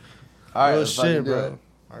right, Real let's fucking shit, do bro. it.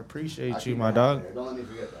 I appreciate you, my dog. Don't let me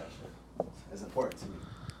forget that shit. It's important to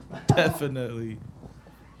me. Definitely.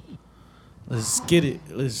 Let's get it.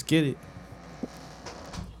 Let's get it.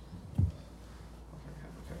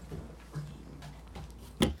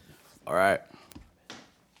 All right.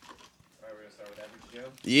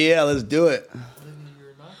 Yeah, let's do it.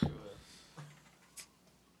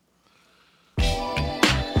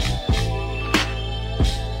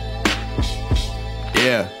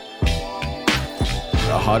 Yeah.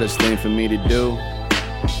 The hardest thing for me to do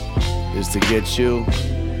is to get you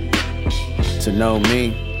to know me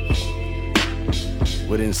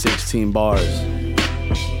within 16 bars.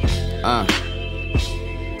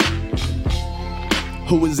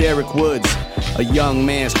 Who is Eric Woods? A A young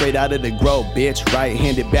man straight out of the grove, bitch.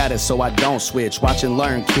 Right-handed batter so I don't switch. Watch and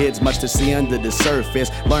learn, kids, much to see under the surface.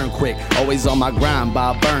 Learn quick, always on my grind.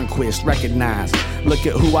 Bob Burnquist, recognize. Look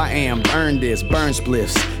at who I am, earn this, burn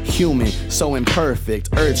spliffs. Human, so imperfect,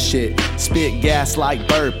 earth shit. Spit gas like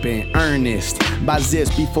burping, earnest. Buy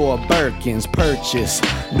zips before Birkins purchase.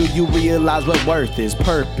 Do you realize what worth is?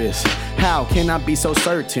 Purpose. How can I be so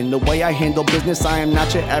certain? The way I handle business, I am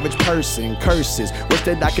not your average person. Curses, wish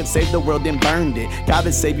that I could save the world and burned it.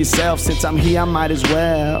 Gotta save yourself, since I'm here I might as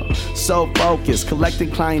well. So focused,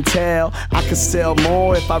 collecting clientele. I could sell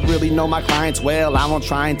more if I really know my clients well. I won't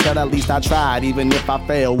try and tell, at least I tried, even if I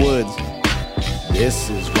fail. Woods. This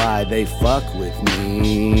is why they fuck with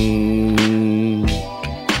me.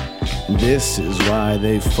 This is why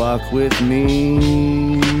they fuck with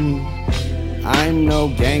me. I'm no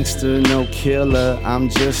gangster, no killer, I'm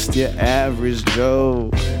just your average Joe.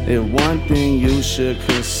 If one thing you should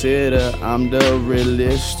consider, I'm the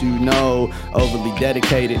realist you know. Overly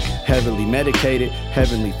dedicated, heavily medicated.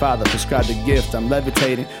 Heavenly Father prescribed a gift, I'm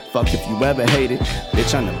levitating. Fuck if you ever hated.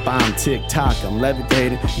 Bitch, on the bomb TikTok, I'm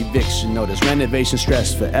levitating. Eviction notice, renovation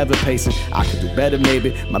stress, forever pacing. I could do better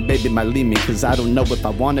maybe, my baby might leave me, cause I don't know if I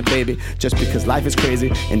want a baby. Just because life is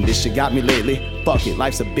crazy, and this shit got me lately. Fuck it,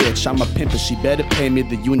 life's a bitch, I'm a pimp and she better pay me.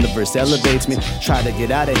 The universe elevates me. Try to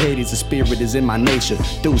get out of Hades, the spirit is in my nature.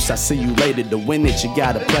 Deuce, I see you later. To win it, you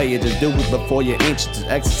gotta play it. Just do it before you're ancient. Just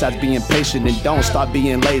exercise being patient and don't start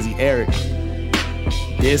being lazy, Eric.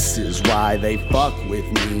 This is why they fuck with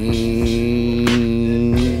me.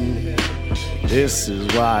 This is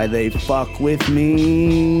why they fuck with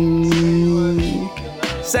me.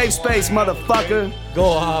 Safe space, motherfucker. Go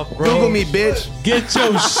off, bro. Google me, bitch. Get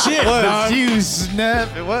your shit, What? dog. You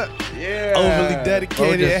snapping? What? Yeah. Overly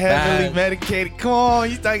dedicated, just heavily bad. medicated. Come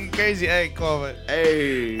on, you talking crazy? Hey, come on, man.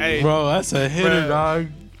 Hey. Hey, Bro, that's a hitter, Bruh. dog.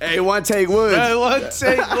 Hey, one take Woods. bro, what?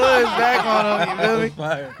 Take Woods back on him. You feel me?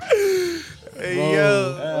 Fire. Hey,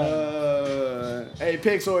 yo. Hey,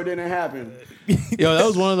 Pixar didn't happen. Yo, that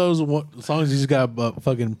was one of those songs you just got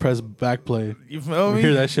fucking press back play. You feel me?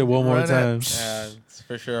 Hear that shit one more Run time. that- Yeah, it's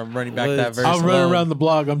for sure. I'm running back What? that verse. I'm running alone. around the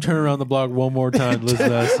block. I'm turning around the block one more time. Listen to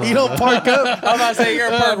that song. You don't park up. I'm about to say you're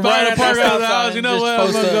a park right at park the at stop the house. sign. You know Just what? I'm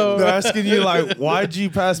post gonna up. go. They're asking you like, why'd you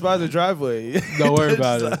pass by the driveway? Don't worry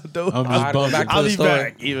about it. Don't- I'm I'll just go bumping. back to I'll the be store.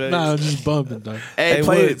 back. Even. Nah, I'm just bumping, dog. Hey,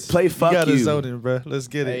 Woods, play fuck you. Got you. a zoning, bro. Let's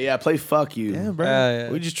get it. Hey, yeah, play fuck you. Damn, bro. Yeah.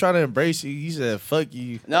 We just trying to embrace you. You said fuck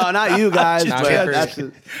you. No, not you guys. Just but kidding. that's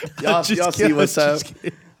y'all Just see kidding, what's up. just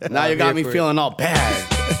kidding. Now you got here me for it. feeling all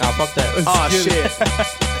bad. Nah, fuck that. Oh shit.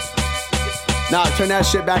 Nah, turn that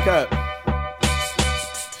shit back up.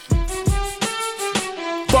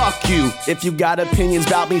 Fuck you. If you got opinions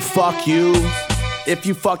about me, fuck you. If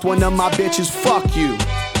you fucked one of my bitches, fuck you.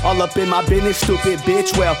 All up in my business, stupid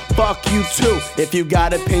bitch. Well, fuck you too. If you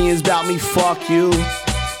got opinions about me, fuck you.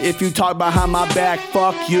 If you talk behind my back,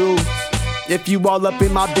 fuck you. If you all up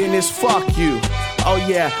in my business, fuck you. Oh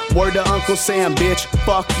yeah, word to Uncle Sam, bitch.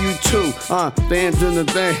 Fuck you too. Then to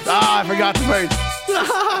the thing. I forgot the verse.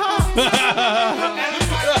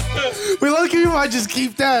 We low-key we might just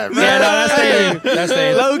keep that, man. Yeah, no, that's staying. That's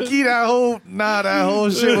staying. Low-key, that whole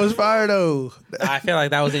shit was fire though. I feel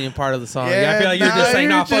like that wasn't even part of the song. Yeah, I feel like you're nah, just saying,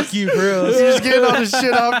 you're nah, just- fuck you, for real. You just getting all the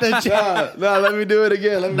shit off that shit. Nah, let me do it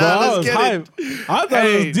again. Let me Bro, Nah, I let's was get hype. it. I thought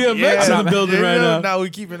it was DMX in the building right now. Now we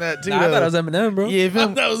keeping that too. Nah, I though. thought it was Eminem, bro. Yeah,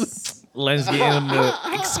 let's get him the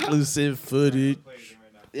exclusive footage.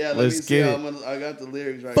 Yeah, let Let's me see. get it. I got the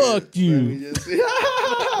lyrics right Fuck here. you. Let me just see.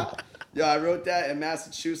 Yo, I wrote that in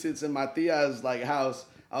Massachusetts in my Thea's like house.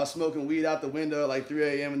 I was smoking weed out the window at like 3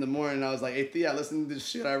 a.m. in the morning. I was like, hey, Thea, listen to this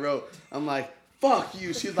shit I wrote. I'm like, fuck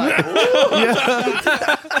you. She's like,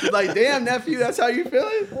 oh. She's like, damn, nephew, that's how you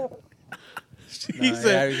feeling? He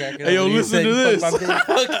said, exactly. hey, yo, You listen said to you this. fuck my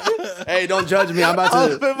bitch. Hey, don't judge me. I'm about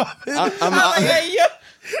to.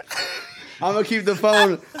 I'm gonna keep the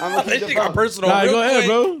phone. I'm gonna keep This the shit got phone. personal. Nah, real go ahead,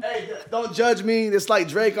 quick. bro. Hey, don't judge me. It's like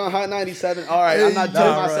Drake on Hot 97. All right, I'm not judging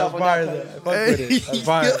Nah, myself bro, on fire that. that. Fuck with it. That's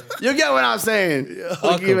fire. You get what I'm saying?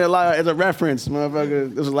 We'll give it as a reference, motherfucker.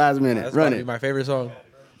 This was last minute. That's Run probably it. my favorite song.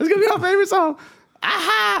 It's gonna be my favorite song.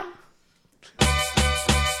 Aha!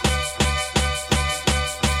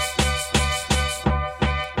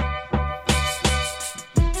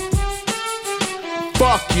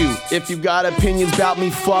 Fuck you. If you got opinions about me,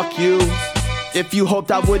 fuck you. If you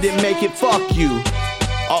hoped I wouldn't make it, fuck you.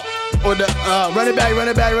 Oh, or the run it back, run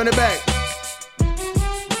it back, run it back.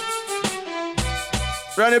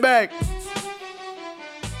 Run it back.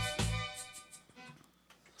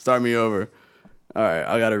 Start me over. All right,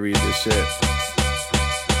 I gotta read this shit.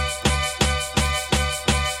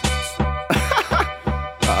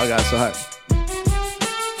 Oh, I got so hyped.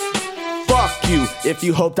 you. If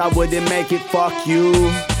you hoped I wouldn't make it, fuck you.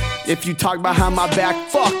 If you talk behind my back,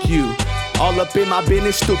 fuck you. All up in my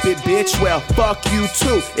business, stupid bitch, well, fuck you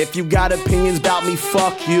too. If you got opinions about me,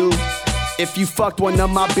 fuck you. If you fucked one of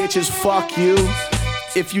my bitches, fuck you.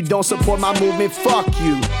 If you don't support my movement, fuck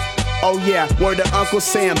you. Oh yeah, word to Uncle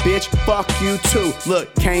Sam, bitch, fuck you too.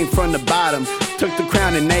 Look, came from the bottom, took the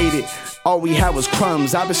crown and ate it. All we had was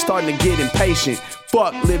crumbs, I've been starting to get impatient.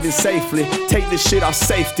 Fuck living safely, take this shit off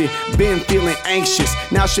safety. Been feeling anxious,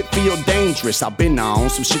 now shit feel dangerous. I've been on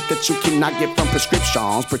some shit that you cannot get from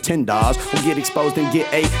prescriptions. Pretenders will get exposed and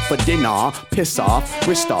get ate for dinner. Piss off,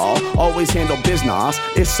 wrist all, always handle business.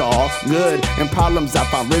 It's all good, and problems I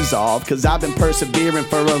find resolved. Cause I've been persevering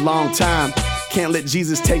for a long time. Can't let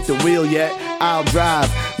Jesus take the wheel yet, I'll drive.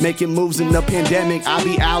 Making moves in the pandemic, I'll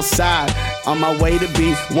be outside. On my way to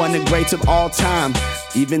be one of the greats of all time.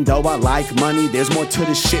 Even though I like money, there's more to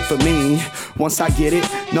this shit for me. Once I get it,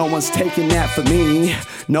 no one's taking that for me.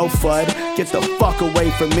 No FUD, get the fuck away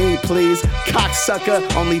from me, please.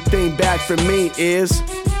 Cocksucker, only thing back for me is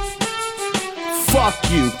fuck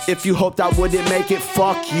you. If you hoped I wouldn't make it,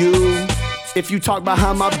 fuck you. If you talk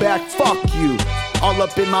behind my back, fuck you. All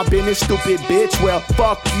up in my business, stupid bitch, well,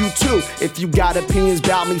 fuck you too. If you got opinions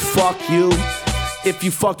about me, fuck you. If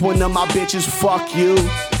you fucked one of my bitches, fuck you.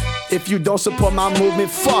 If you don't support my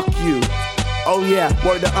movement, fuck you. Oh yeah,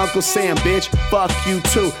 word to Uncle Sam, bitch, fuck you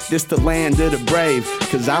too. This the land of the brave,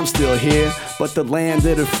 cause I'm still here. But the land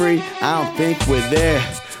of the free, I don't think we're there.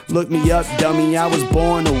 Look me up, dummy, I was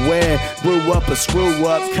born aware. Grew up a screw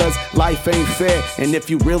up, cause life ain't fair. And if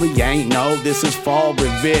you really ain't know, this is fall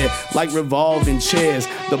revered. Like revolving chairs,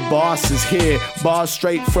 the boss is here. Bars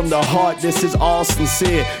straight from the heart, this is all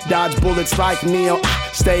sincere. Dodge bullets like Neo,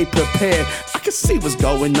 stay prepared. I can see what's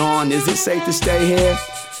going on, is it safe to stay here?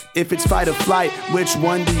 If it's fight or flight, which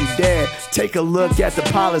one do you dare? Take a look at the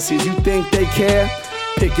policies, you think they care?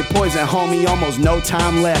 Pick your poison, homie, almost no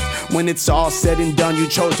time left. When it's all said and done, you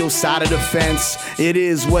chose your side of the fence. It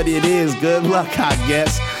is what it is, good luck, I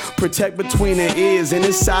guess. Protect between the ears and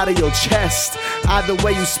inside of your chest. Either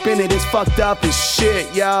way you spin it, it's fucked up as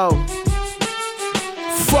shit, yo.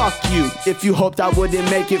 Fuck you. If you hoped I wouldn't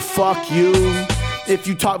make it, fuck you. If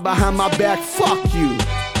you talk behind my back, fuck you.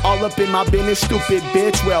 All up in my business, stupid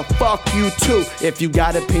bitch, well, fuck you too. If you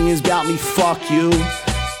got opinions about me, fuck you.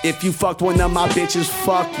 If you fucked one of my bitches,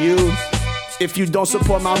 fuck you. If you don't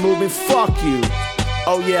support my movement, fuck you.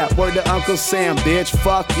 Oh yeah, word to Uncle Sam, bitch,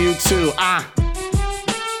 fuck you too.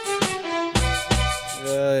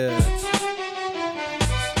 Yeah.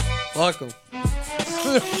 Fuck 'em.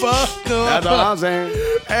 Fuck That's all I'm saying.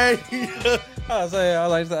 Hey, I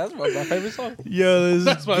like that. That's my favorite song. yo,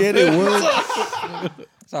 let's get it. Word.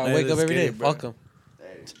 That's how I Hey, wake up let's every get day. it, bro. Fuck 'em.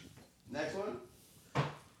 Next one.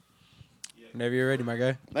 Whenever you're ready, my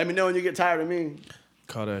guy. Let me know when you get tired of me,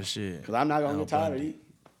 Call that shit. cause I'm not gonna get tired of you.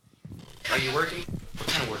 Are you working? What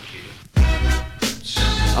kind of work do you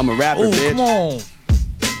do? I'm a rapper, bitch. Come on.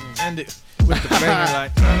 And it with the banger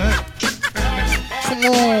like, Come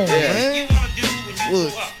on, man.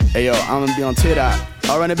 Look, Hey yo, I'm gonna be on TikTok.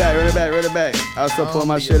 I'll run it back. I'll still pull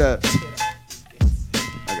my shit up.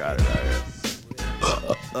 I got it right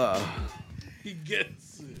here. he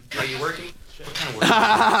gets it. Are you working? What kind of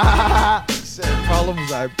work? He said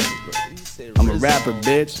problems I. He said I'm a rapper,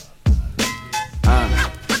 bitch.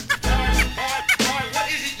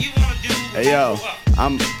 Hey yo,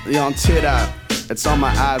 I'm on TikTok. It's on my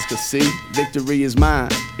eyes, cause see, victory is mine.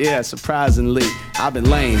 Yeah, surprisingly, I've been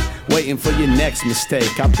lame, waiting for your next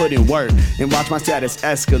mistake. I put in work and watch my status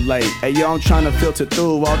escalate. Hey yo, I'm trying to filter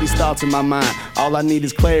through all these thoughts in my mind. All I need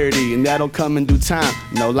is clarity, and that'll come in due time.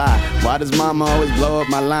 No lie, why does mama always blow up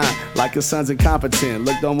my line? Like her son's incompetent,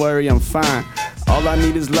 look, don't worry, I'm fine. All I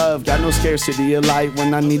need is love, got no scarcity of light.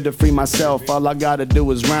 When I need to free myself, all I gotta do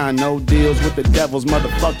is rhyme. No deals with the devil's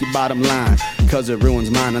motherfuck your bottom line. Cause it ruins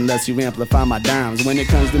mine unless you amplify my dimes. When it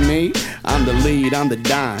comes to me, I'm the lead, I'm the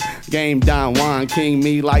dime. Game Don Juan, king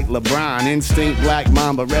me like LeBron. Instinct black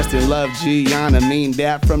mamba, rest in love Gianna. Mean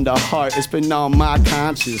that from the heart, it's been on my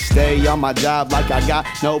conscience. Stay on my job like I got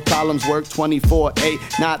no problems. Work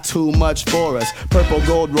 24/8, not too much for us. Purple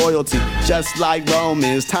gold royalty, just like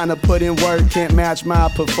Romans. Time to put in work, can't match my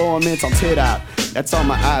performance on TikTok. That's all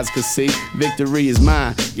my eyes could see. Victory is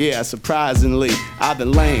mine. Yeah, surprisingly, I've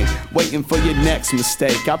been lame, waiting for your next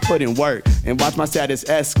mistake. I put in work and watch my status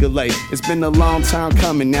escalate. It's been a long time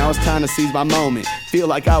coming, now it's time to seize my moment. Feel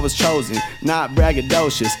like I was chosen, not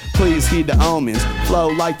braggadocious. Please heed the omens. Flow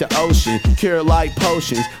like the ocean, cure like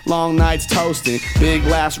potions. Long nights toasting, big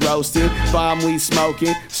laughs roasting. Bomb weed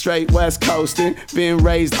smoking, straight west coasting. Been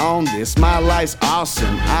raised on this, my life's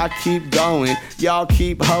awesome. I keep going, Y'all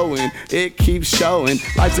keep hoeing, it keeps showing.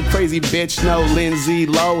 Life's a crazy bitch, no Lindsay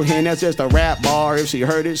Lohan. That's just a rap bar. If she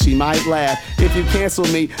heard it, she might laugh. If you cancel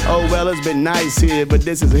me, oh well, it's been nice here, but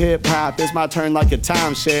this is hip hop. It's my turn like a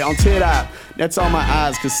timeshare on Tit-Op. That's all my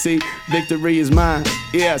eyes could see. Victory is mine.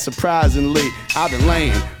 Yeah, surprisingly, I've been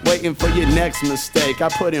laying, waiting for your next mistake. I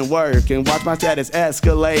put in work and watch my status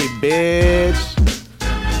escalate, bitch.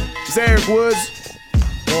 It's Eric Woods.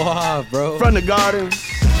 Go off, bro. From the Garden.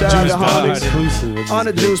 Shout out to homies. Exclusive. On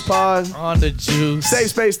the Juice Pod. On the juice. Safe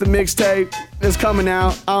Space, the mixtape. It's coming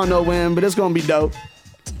out. I don't know when, but it's gonna be dope.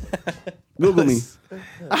 Google me.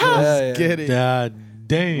 Yeah. Get it. God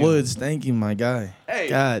damn. Woods, thank you, my guy. Hey.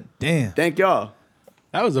 God damn. Thank y'all.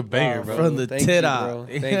 That was a banger, bro. From the Thank you, Tit-Op. bro.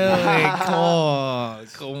 Thank you. Hey, come on.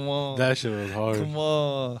 Come on. That shit was hard. Come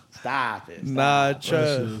on. Stop it. Nah, shit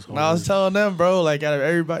trust. was Nah, I was hard. telling them, bro, like out of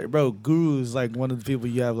everybody, bro, Guru is like one of the people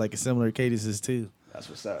you have like a similar cadences to. That's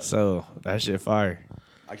what's up. So that shit fire.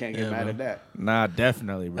 I can't get Yeah, mad bro. at that. Nah,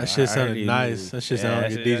 definitely, bro. That shit I sounded already nice. knew. That shit Yeah, sounded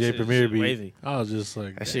like a that DJ shit- Premier shit beat. wavy. I was just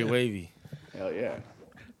like, That shit wavy. Hell yeah.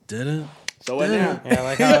 didn't. So what now? Yeah,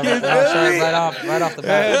 like how right off the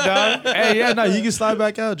bat. Hey, yeah, no, you can slide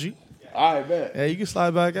back out, G. All right, bet. Yeah, you can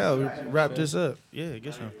slide back out. We wrap this up. Yeah,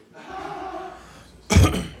 get some.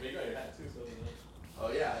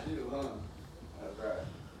 Oh yeah, I do, huh? That's right.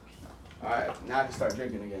 All right, now I can start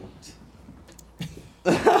drinking again.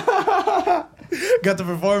 Got the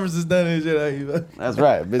performances done and shit. That's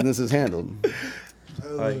right. Business is handled.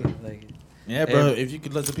 Like, Yeah, bro. If you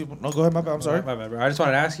could let the people. No, go ahead. My bad. I'm sorry. My bad, bro. I just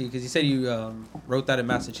wanted to ask you because you said you wrote that in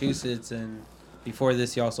Massachusetts, and before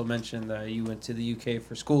this, you also mentioned that you went to the UK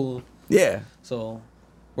for school. Yeah. So,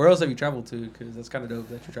 where else have you traveled to? Because that's kind of dope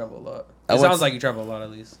that you travel a lot. I It went sounds to- like you travel a lot,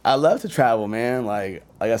 at least. I love to travel, man. Like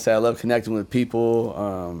I said, I love connecting with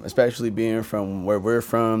people, especially being from where we're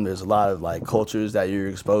from. There's a lot of like cultures that you're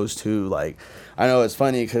exposed to. Like, I know it's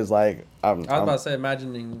funny because like I was about to say,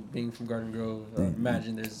 imagining being from Garden Grove,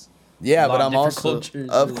 imagine there's yeah, a lot but of I'm different also, cultures,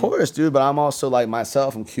 of really. course, dude. But I'm also like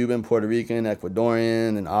myself. I'm Cuban, Puerto Rican,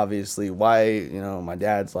 Ecuadorian, and obviously white. You know, my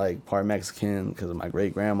dad's like part Mexican because of my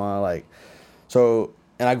great grandma. Like, so.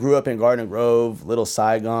 And I grew up in Garden Grove, Little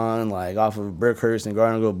Saigon, like off of Brookhurst and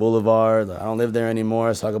Garden Grove Boulevard. Like, I don't live there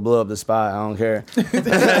anymore, so I could blow up the spot. I don't care.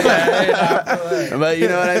 But you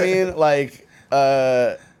know what I mean? Like,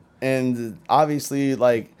 and obviously,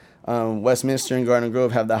 like, Westminster and Garden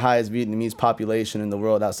Grove have the highest Vietnamese population in the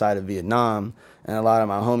world outside of Vietnam. And a lot of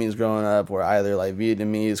my homies growing up were either like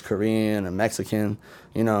Vietnamese, Korean, or Mexican,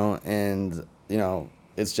 you know, and, you know,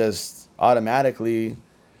 it's just automatically...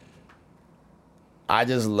 I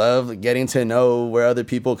just love getting to know where other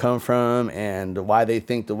people come from and why they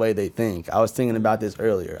think the way they think. I was thinking about this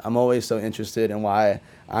earlier. I'm always so interested in why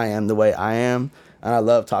I am the way I am. And I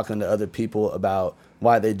love talking to other people about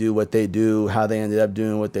why they do what they do, how they ended up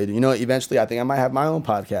doing what they do. You know, eventually I think I might have my own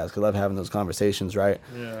podcast because I love having those conversations, right?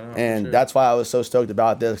 Yeah, and sure. that's why I was so stoked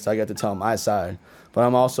about this because I get to tell my side. But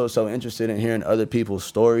I'm also so interested in hearing other people's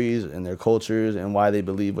stories and their cultures and why they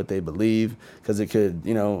believe what they believe. Because it could,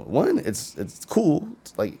 you know, one, it's cool.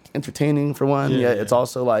 It's like entertaining for one. Yeah, it's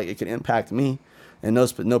also like it could impact me in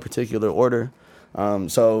no particular order.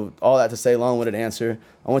 So all that to say, long-winded answer.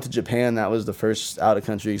 I went to Japan. That was the first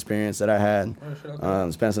out-of-country experience that I had.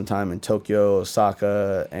 Spent some time in Tokyo,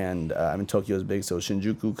 Osaka, and I mean Tokyo is big, so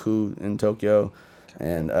Shinjuku-ku in Tokyo,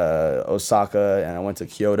 and Osaka, and I went to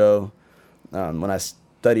Kyoto. When I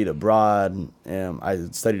studied abroad, I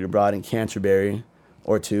studied abroad in Canterbury,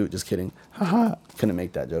 or two. Just kidding. Couldn't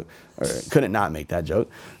make that joke, or couldn't not make that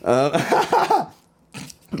joke.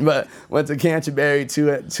 But went to Canterbury,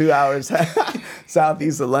 2 hours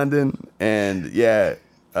southeast of London, and yeah,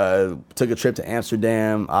 took a trip to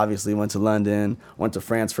Amsterdam. Obviously, went to London. Went to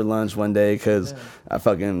France for lunch one day because I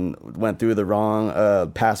fucking went through the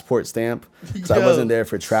wrong passport stamp because I wasn't there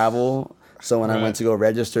for travel. So when I went to go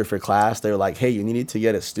register for class, they were like, hey, you need to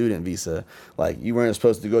get a student visa. Like, you weren't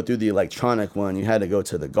supposed to go through the electronic one. You had to go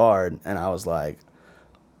to the guard. And I was like,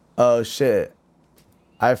 oh, shit.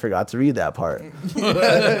 I forgot to read that part.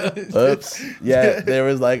 Oops. Yeah, there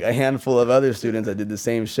was like a handful of other students that did the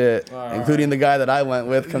same shit, including the guy that I went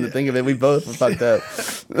with. Come to think of it, we both were fucked up.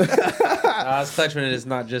 It's clutch when it's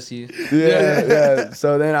not just you. Yeah.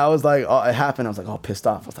 So then I was like, oh, it happened. I was like, all pissed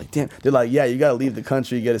off. I was like, damn. They're like, yeah, you got to leave the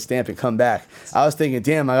country, get a stamp, and come back. I was thinking,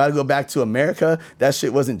 damn, I got to go back to America? That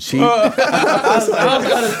shit wasn't cheap. I was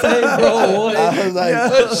gonna say, bro, what? I was like,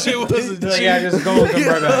 That shit wasn't cheap. Yeah, just go and come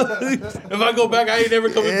right back. If I go back, I ain't never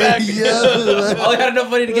coming back. I only had enough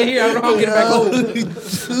money to get here. I don't know how I'm getting back home.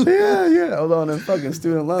 yeah. Hold on, them fucking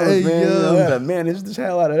student loans, man. You know, I had to manage the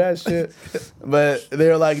hell out of that shit. But they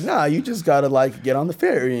were like, nah, you just gotta like get on the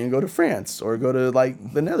ferry and go to France or go to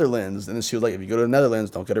like the Netherlands. And then she was like, if you go to the Netherlands,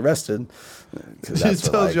 don't get arrested. Because that's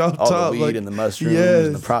where, like, tells you all top, the weed like, and the mushrooms yes.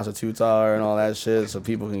 and the prostitutes are and all that shit, so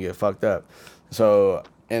people can get fucked up. So,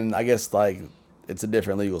 and I guess like it's a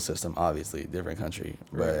different legal system, obviously, different country.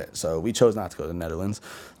 But so we chose not to go to the Netherlands.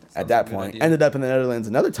 At that point, ended up in the Netherlands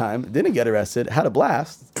another time, didn't get arrested, had a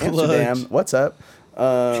blast. Amsterdam, what's up?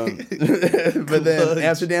 But then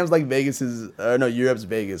Amsterdam's like Europe's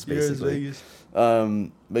Vegas, basically.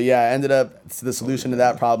 But yeah, I ended up, the solution to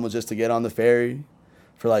that problem was just to get on the ferry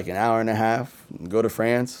for like an hour and a half, go to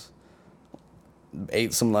France,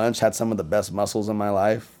 ate some lunch, had some of the best mussels in my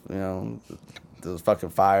life, you know. It was fucking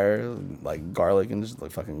fire, like garlic and just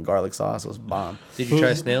like fucking garlic sauce. It was bomb. Did you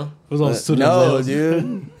try snail? It was on student No, loans.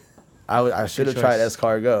 dude. I should have tried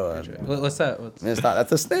escargot. What's that? It's not.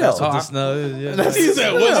 That's a snail. That's what the snail is. Yeah. He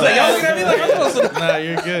said, "What's Like, that?" y'all looking at me like I'm supposed to. Nah,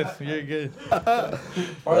 you're good. You're good.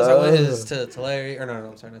 Forrest, I went his to Tulare, or no,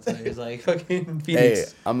 I'm sorry, not Tulare. He's like fucking Hey,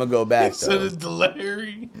 Phoenix. I'm gonna go back Said though. it's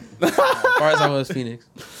Larry. Forrest, I went to Phoenix.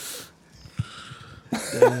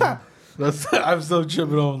 I'm so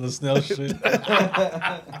tripping on the snail shit.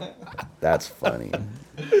 That's funny.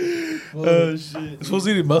 Oh shit. Supposed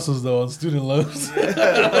to eat mussels though on student loans.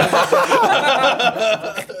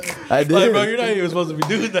 I did. Like, bro, you're not even supposed to be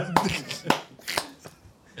doing that.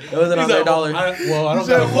 It was an He's like, $100. I don't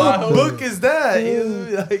got a file. book is that?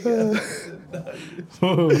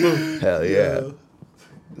 Hell yeah.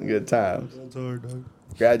 Good times. That's hard, dog.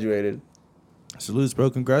 Graduated. Salutes, bro.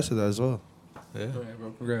 Congrats to that as well. Yeah. Alright,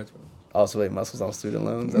 bro. Congrats, bro. Also ate muscles on student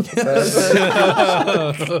loans. That's what's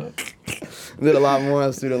up. Did a lot more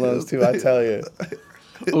on student loans too, I tell you.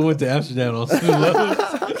 We went to Amsterdam on student loans.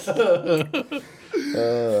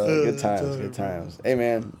 Good times, good times. Hey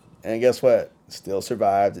man, and guess what? Still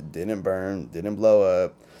survived. Didn't burn. Didn't blow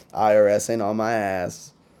up. IRS ain't on my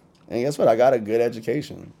ass. And guess what? I got a good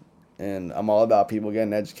education. And I'm all about people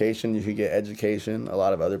getting education. You could get education a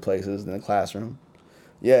lot of other places than the classroom.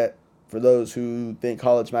 Yet, for those who think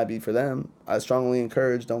college might be for them, I strongly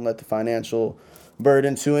encourage, don't let the financial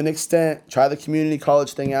burden to an extent. Try the community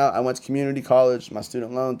college thing out. I went to community college. My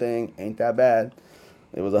student loan thing ain't that bad.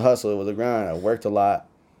 It was a hustle. It was a grind. I worked a lot.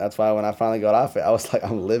 That's why when I finally got off it, I was like,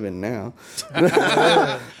 I'm living now.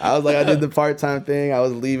 I was like, I did the part-time thing. I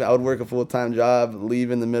was leaving. I would work a full-time job, leave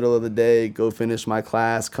in the middle of the day, go finish my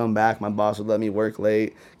class, come back. My boss would let me work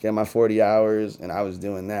late, get my 40 hours, and I was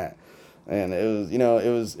doing that. And it was, you know, it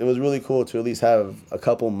was really cool to at least have a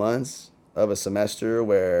couple months of a semester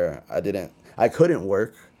where I couldn't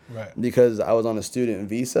work, Right. because I was on a student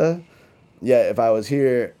visa. Yeah, if I was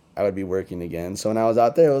here, I would be working again. So when I was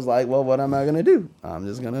out there, it was like, well, what am I gonna do? I'm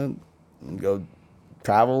just gonna go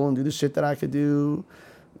travel and do the shit that I could do.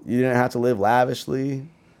 You didn't have to live lavishly,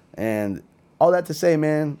 and all that to say,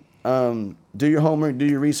 man, do your homework, do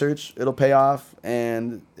your research. It'll pay off.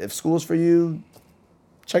 And if school's for you,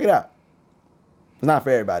 check it out. It's not for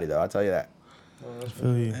everybody, though. I'll tell you that. I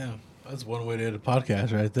feel you. Damn, that's one way to end a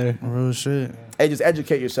podcast right there. Real shit. Hey, just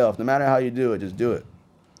educate yourself. No matter how you do it, just do it.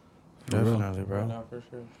 Definitely, bro. No, for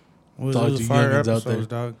sure. What Talk was to the fire youngins out episodes,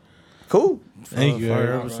 there. dog? Cool. Thank you, Fire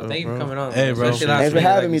Eric. episode, Thank you for bro. coming on. Hey, bro. Especially last Thanks for week,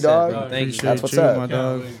 having like me, you said, dog. bro. Thank you. Appreciate That's what's you, up. my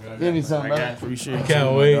dog. Give me something, bro. Appreciate you,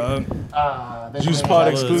 Can't my wait. dog. Juice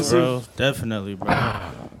Pod Salutes, exclusive. bro. Definitely, bro.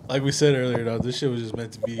 Like we said earlier, though, this shit was just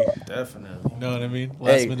meant to be. Definitely. You know what I mean?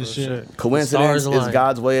 Last Hey, minute shit. Coincidence Stars is align.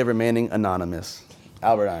 God's way of remaining anonymous.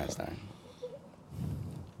 Albert Einstein.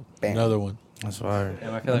 Bam. Another one. That's fire.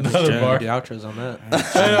 Damn, I feel like we Another should bar. do outros on that.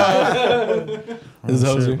 This is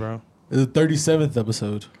Real Hoser. shit, bro. It's the 37th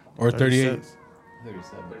episode. Or 38.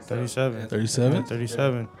 37. 37?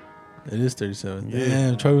 37. It is 37. Yeah.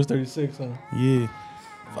 Damn, Troy was 36, huh? Yeah.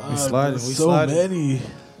 Fuck, sliding, there's we so sliding. many.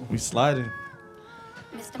 We sliding.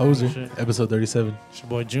 Hoser, episode 37. It's your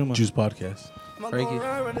boy Juma. Juice Podcast. Frankie.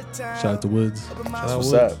 Shout out to Woods. Shout out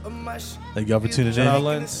What's Woods. up? Thank y'all for tuning Shout out in.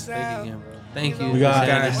 Lens. Thank you again, bro. Thank you. We got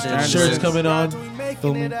Anderson. shirts coming on.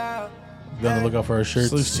 Feel me? Be on the lookout for our shirts.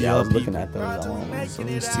 Salutes to Yeah, I y'all was looking people. at those. I want one.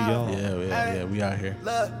 Salutes to y'all. Yeah, we out here.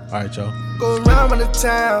 All right, y'all. Go around the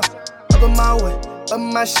town, up in my way, up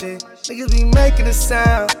my shit. Niggas be making a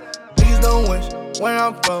sound. Niggas don't wish where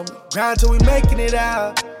I'm from. Grind till we making it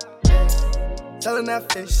out. Selling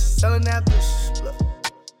that fish, selling that fish. Look.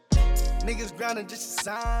 Niggas grounded just a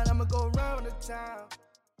sign. I'ma go around the town.